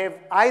I have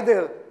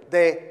either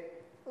the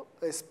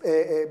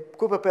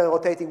Cooper pair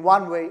rotating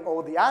one way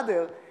or the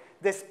other.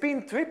 The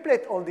spin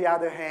triplet, on the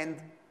other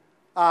hand,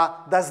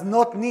 does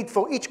not need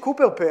for each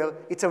Cooper pair,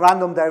 it's a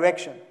random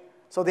direction.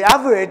 So the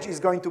average is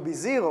going to be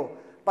 0,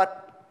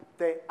 but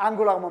the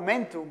angular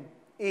momentum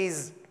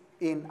is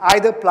in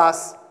either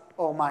plus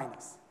or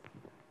minus.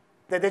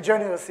 The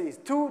degeneracy is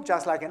 2,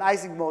 just like an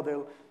Ising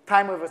model.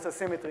 Time reversal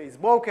symmetry is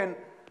broken.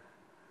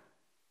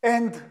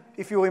 And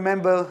if you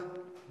remember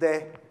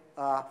the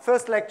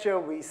first lecture,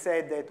 we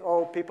said that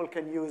people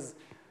can use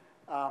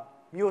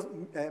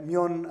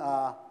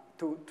muon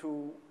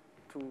to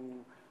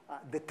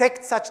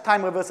detect such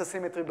time reversal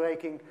symmetry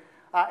breaking.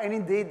 And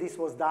indeed, this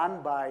was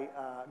done by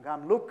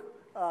Graham-Luke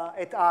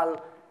et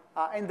al.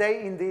 And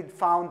they indeed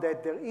found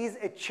that there is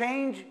a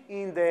change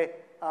in the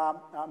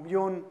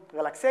muon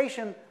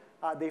relaxation.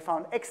 They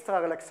found extra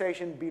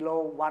relaxation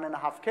below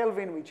 1.5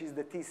 Kelvin, which is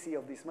the TC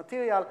of this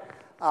material.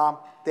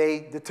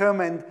 They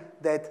determined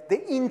that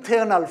the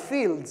internal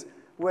fields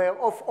were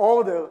of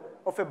order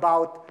of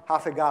about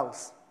half a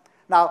Gauss.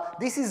 Now,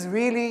 this is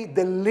really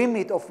the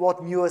limit of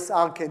what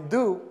μSR can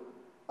do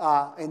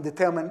and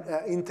determine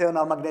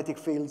internal magnetic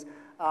fields.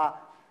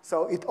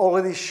 So it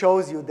already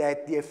shows you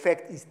that the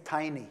effect is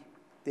tiny.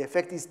 The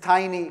effect is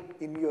tiny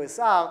in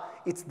μSR.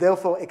 It's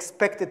therefore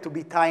expected to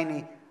be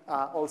tiny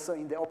also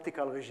in the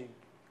optical regime.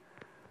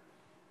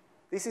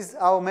 This is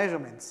our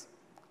measurements.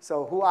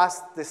 So who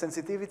asked the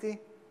sensitivity?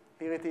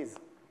 Here it is.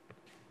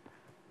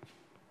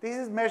 This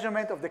is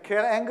measurement of the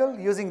Kerr angle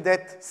using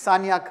that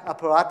Sagnac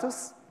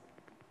apparatus.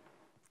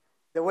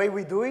 The way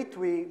we do it,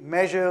 we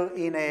measure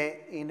in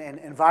an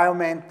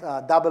environment,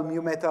 double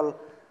mu metal,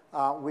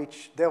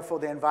 which therefore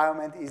the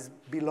environment is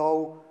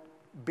below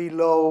 3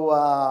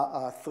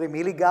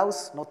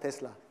 milligauss, not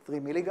Tesla, 3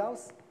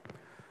 milligauss.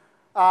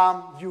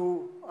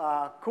 You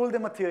cool the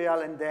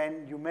material, and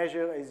then you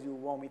measure as you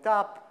warm it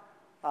up.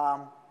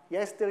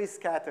 Yes, there is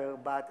scatter,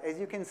 but as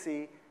you can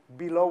see,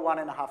 below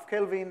 1.5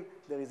 Kelvin,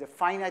 there is a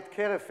finite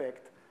Kerr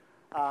effect.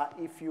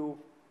 If you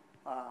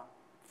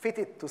fit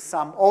it to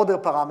some order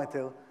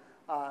parameter,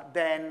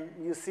 then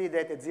you see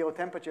that at 0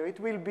 temperature, it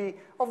will be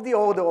of the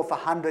order of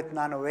 100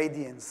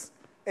 nanoradians,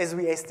 as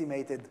we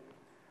estimated.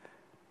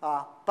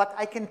 But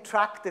I can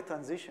track the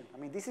transition. I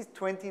mean, this is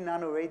 20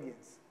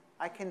 nanoradians.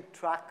 I can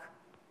track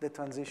the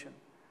transition.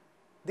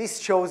 This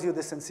shows you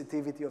the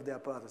sensitivity of the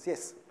apparatus.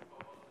 Yes?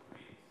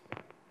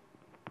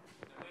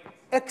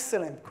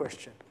 Excellent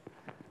question.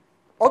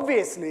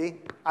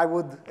 Obviously, I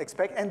would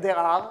expect, and there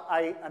are,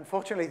 I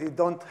unfortunately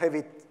don't have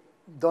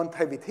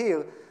it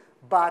here,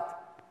 but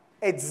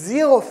at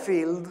 0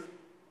 field,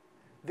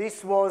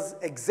 this was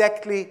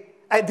exactly,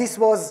 this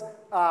was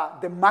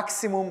the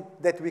maximum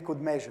that we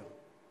could measure.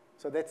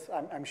 So that's,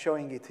 I'm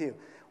showing it here.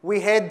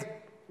 We had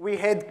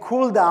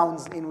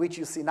cooldowns in which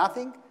you see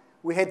nothing.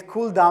 We had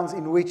cooldowns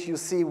in which you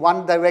see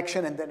one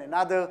direction and then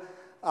another.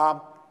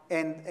 Well,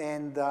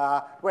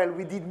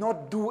 we did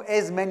not do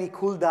as many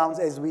cooldowns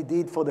as we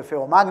did for the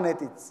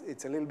ferromagnet.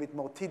 It's a little bit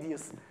more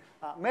tedious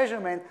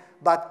measurement,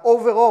 but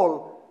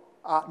overall,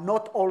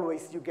 not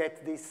always you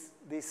get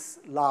this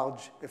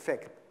large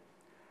effect.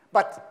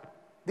 But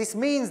this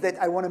means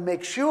that I want to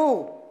make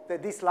sure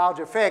that this large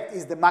effect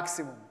is the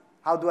maximum.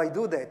 How do I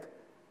do that?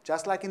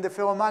 Just like in the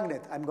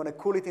ferromagnet, I'm going to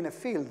cool it in a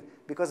field,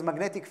 because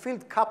magnetic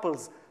field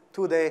couples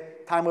to the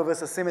time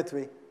reversal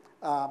symmetry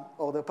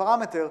order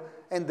parameter,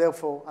 and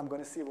therefore I'm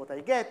going to see what I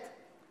get.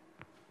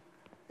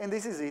 And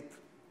this is it.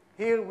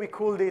 Here we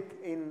cooled it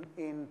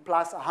in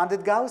plus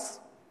 100 Gauss,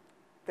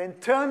 then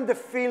turned the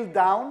field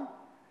down,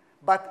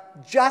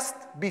 but just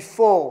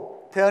before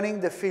turning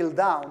the field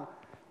down,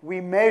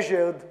 we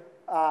measured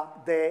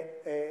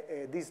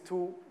these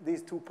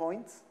two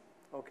points,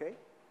 okay?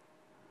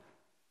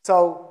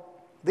 So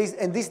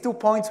these 2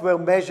 points were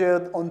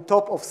measured on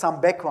top of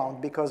some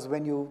background, because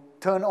when you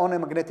turn on a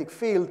magnetic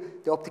field,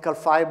 the optical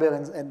fiber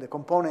and the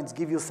components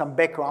give you some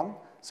background,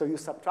 so you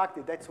subtract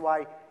it. That's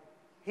why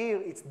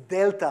here it's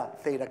delta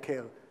theta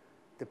curve.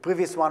 The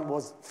previous one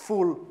was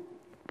full,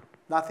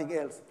 nothing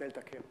else,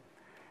 delta curve.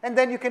 And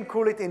then you can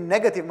cool it in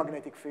negative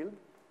magnetic field,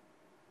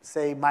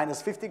 say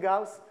minus 50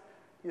 Gauss.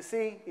 You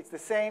see, it's the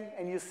same,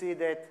 and you see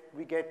that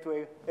we get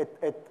to,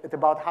 at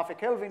about half a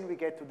Kelvin, we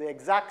get to the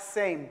exact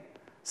same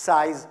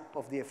size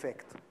of the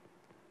effect,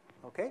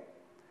 okay?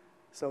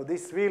 So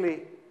this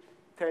really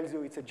tells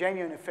you it's a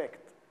genuine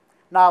effect.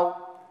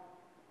 Now,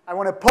 I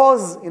want to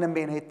pause in a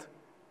minute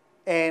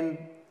and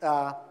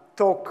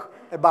talk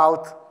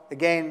about,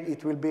 again,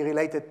 it will be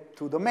related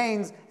to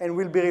domains and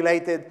will be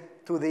related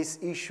to this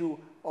issue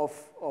of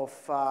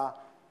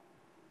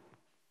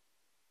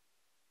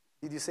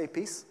did you say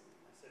peace?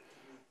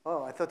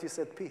 Oh, I thought you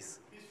said peace.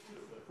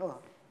 Oh.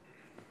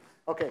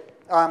 Okay.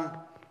 And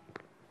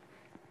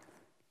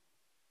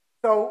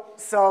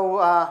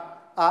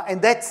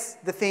that's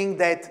the thing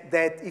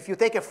that if you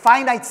take a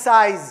finite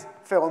size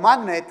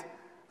ferromagnet,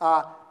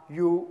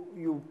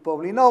 you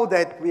probably know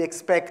that we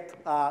expect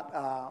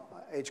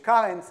edge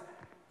currents.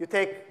 You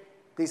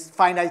take this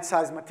finite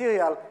size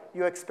material,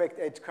 you expect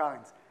edge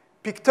currents.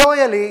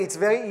 Pictorially, it's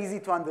very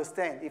easy to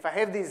understand. If I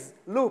have these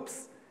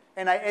loops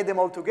and I add them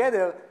all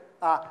together,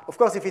 of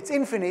course, if it's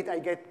infinite,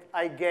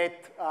 I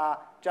get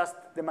just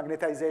the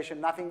magnetization,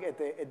 nothing at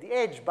the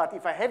edge. But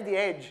if I have the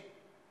edge,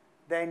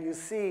 then you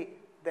see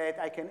that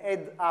I can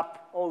add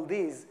up all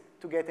these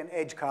to get an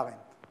edge current.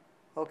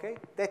 Okay?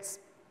 That's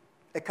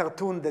a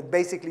cartoon that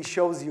basically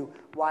shows you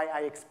why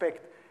I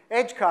expect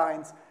edge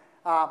currents.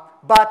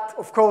 But,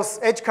 of course,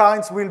 edge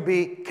currents will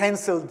be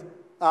canceled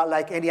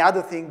like any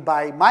other thing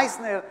by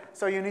Meissner.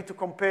 So you need to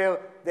compare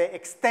the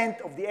extent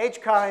of the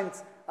edge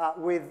currents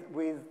with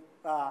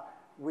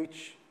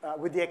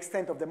the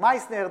extent of the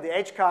Meissner. The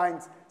edge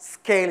currents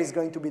scale is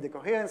going to be the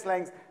coherence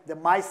length. The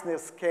Meissner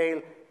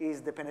scale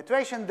is the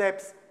penetration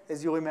depth,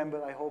 as you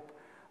remember, I hope.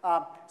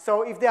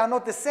 So if they are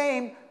not the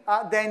same,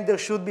 then there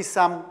should be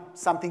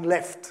something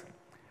left.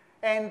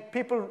 And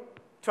people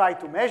try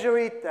to measure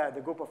it.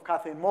 The group of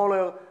Catherine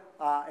Moller,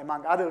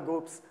 among other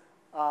groups,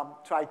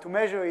 tried to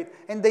measure it,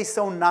 and they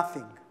saw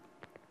nothing.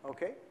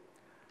 Okay?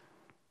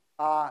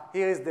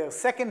 Here is their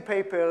second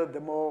paper, the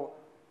more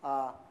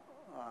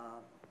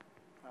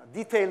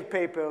detailed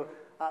paper.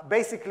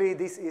 Basically,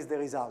 this is the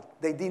result.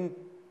 They didn't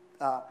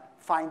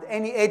find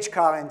any edge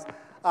currents,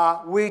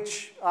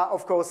 which,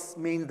 of course,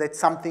 means that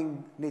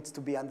something needs to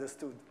be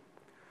understood.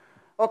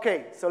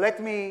 OK, so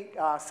let me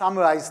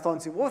summarize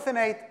strontium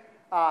ruthenate.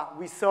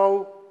 We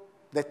saw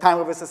that time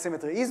reversal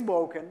symmetry is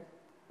broken.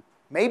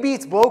 Maybe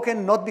it's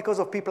broken not because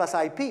of P plus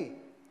IP.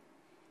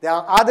 There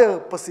are other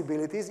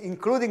possibilities,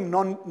 including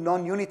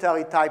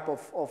non-unitary type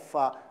of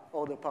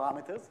order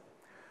parameters.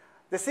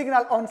 The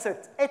signal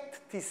onset at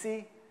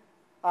TC,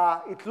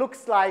 it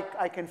looks like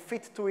I can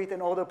fit to it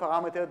an order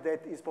parameter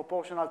that is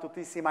proportional to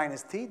TC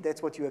minus T.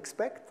 That's what you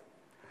expect.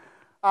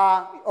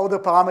 Order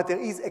parameter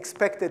is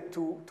expected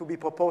to be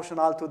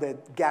proportional to the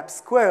gap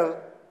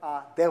square,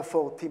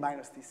 therefore T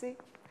minus TC.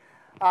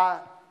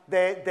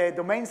 The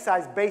domain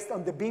size based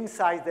on the beam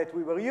size that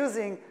we were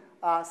using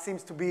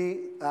seems to be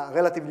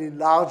relatively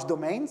large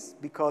domains,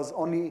 because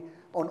only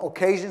on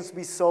occasions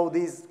we saw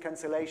these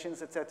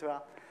cancellations,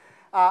 etc.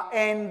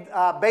 And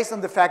based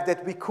on the fact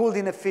that we cooled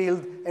in a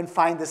field and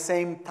find the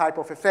same type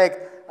of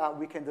effect,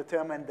 we can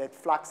determine that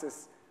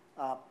fluxes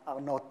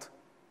are not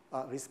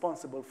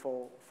responsible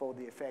for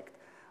the effect.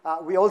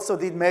 We also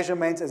did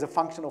measurements as a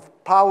function of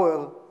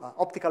power,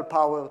 optical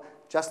power,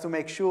 just to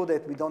make sure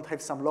that we don't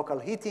have some local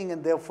heating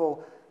and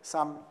therefore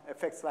some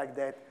effects like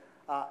that,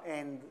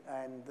 and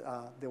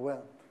there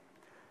weren't.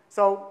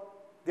 So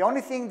the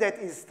only thing that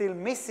is still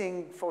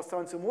missing for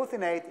strontium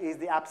ruthenate is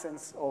the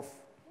absence of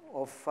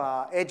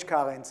edge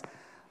currents.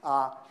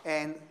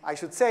 And I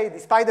should say,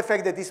 despite the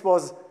fact that this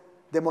was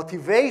the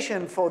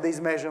motivation for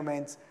these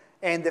measurements,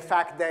 and the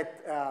fact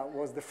that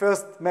was the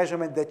first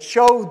measurement that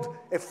showed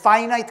a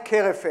finite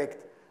Kerr effect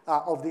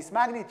of this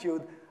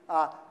magnitude,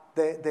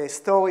 the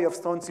story of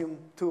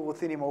strontium-2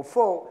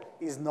 ruthenium-04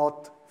 is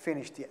not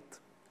finished yet.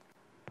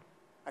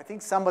 I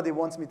think somebody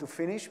wants me to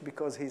finish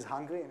because he's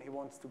hungry and he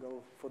wants to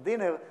go for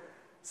dinner.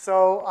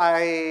 So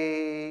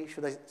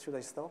should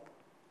I stop?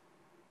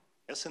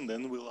 Yes, and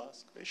then we'll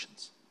ask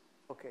questions.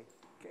 Okay.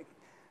 Okay.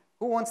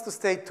 Who wants to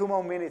stay 2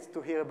 more minutes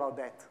to hear about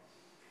that?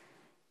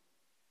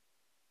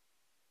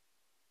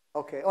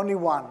 Okay, only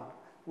one.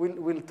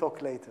 We'll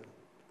talk later.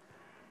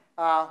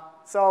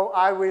 So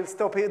I will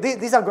stop here.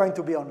 These are going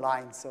to be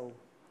online, so.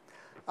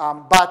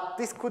 But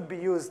this could be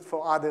used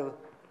for other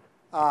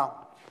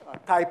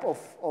type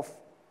of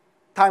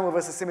time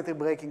reversal symmetry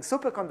breaking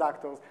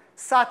superconductors,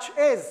 such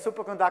as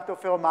superconductor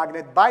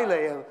ferromagnet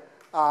bilayer.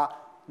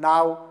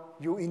 Now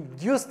you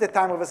induce the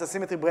time reversal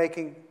symmetry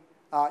breaking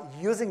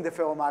using the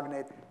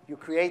ferromagnet. You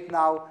create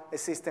now a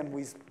system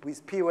with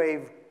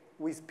P-wave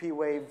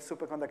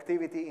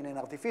superconductivity in an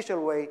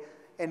artificial way,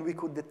 and we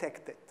could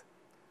detect it.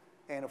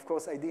 And of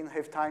course, I didn't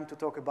have time to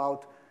talk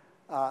about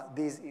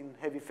these in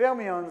heavy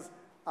fermions,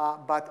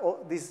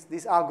 but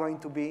these are going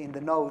to be in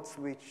the notes,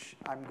 which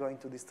I'm going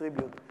to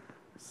distribute.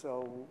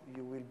 So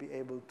you will be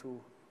able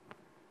to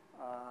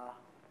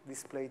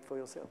display it for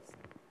yourselves.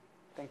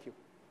 Thank you.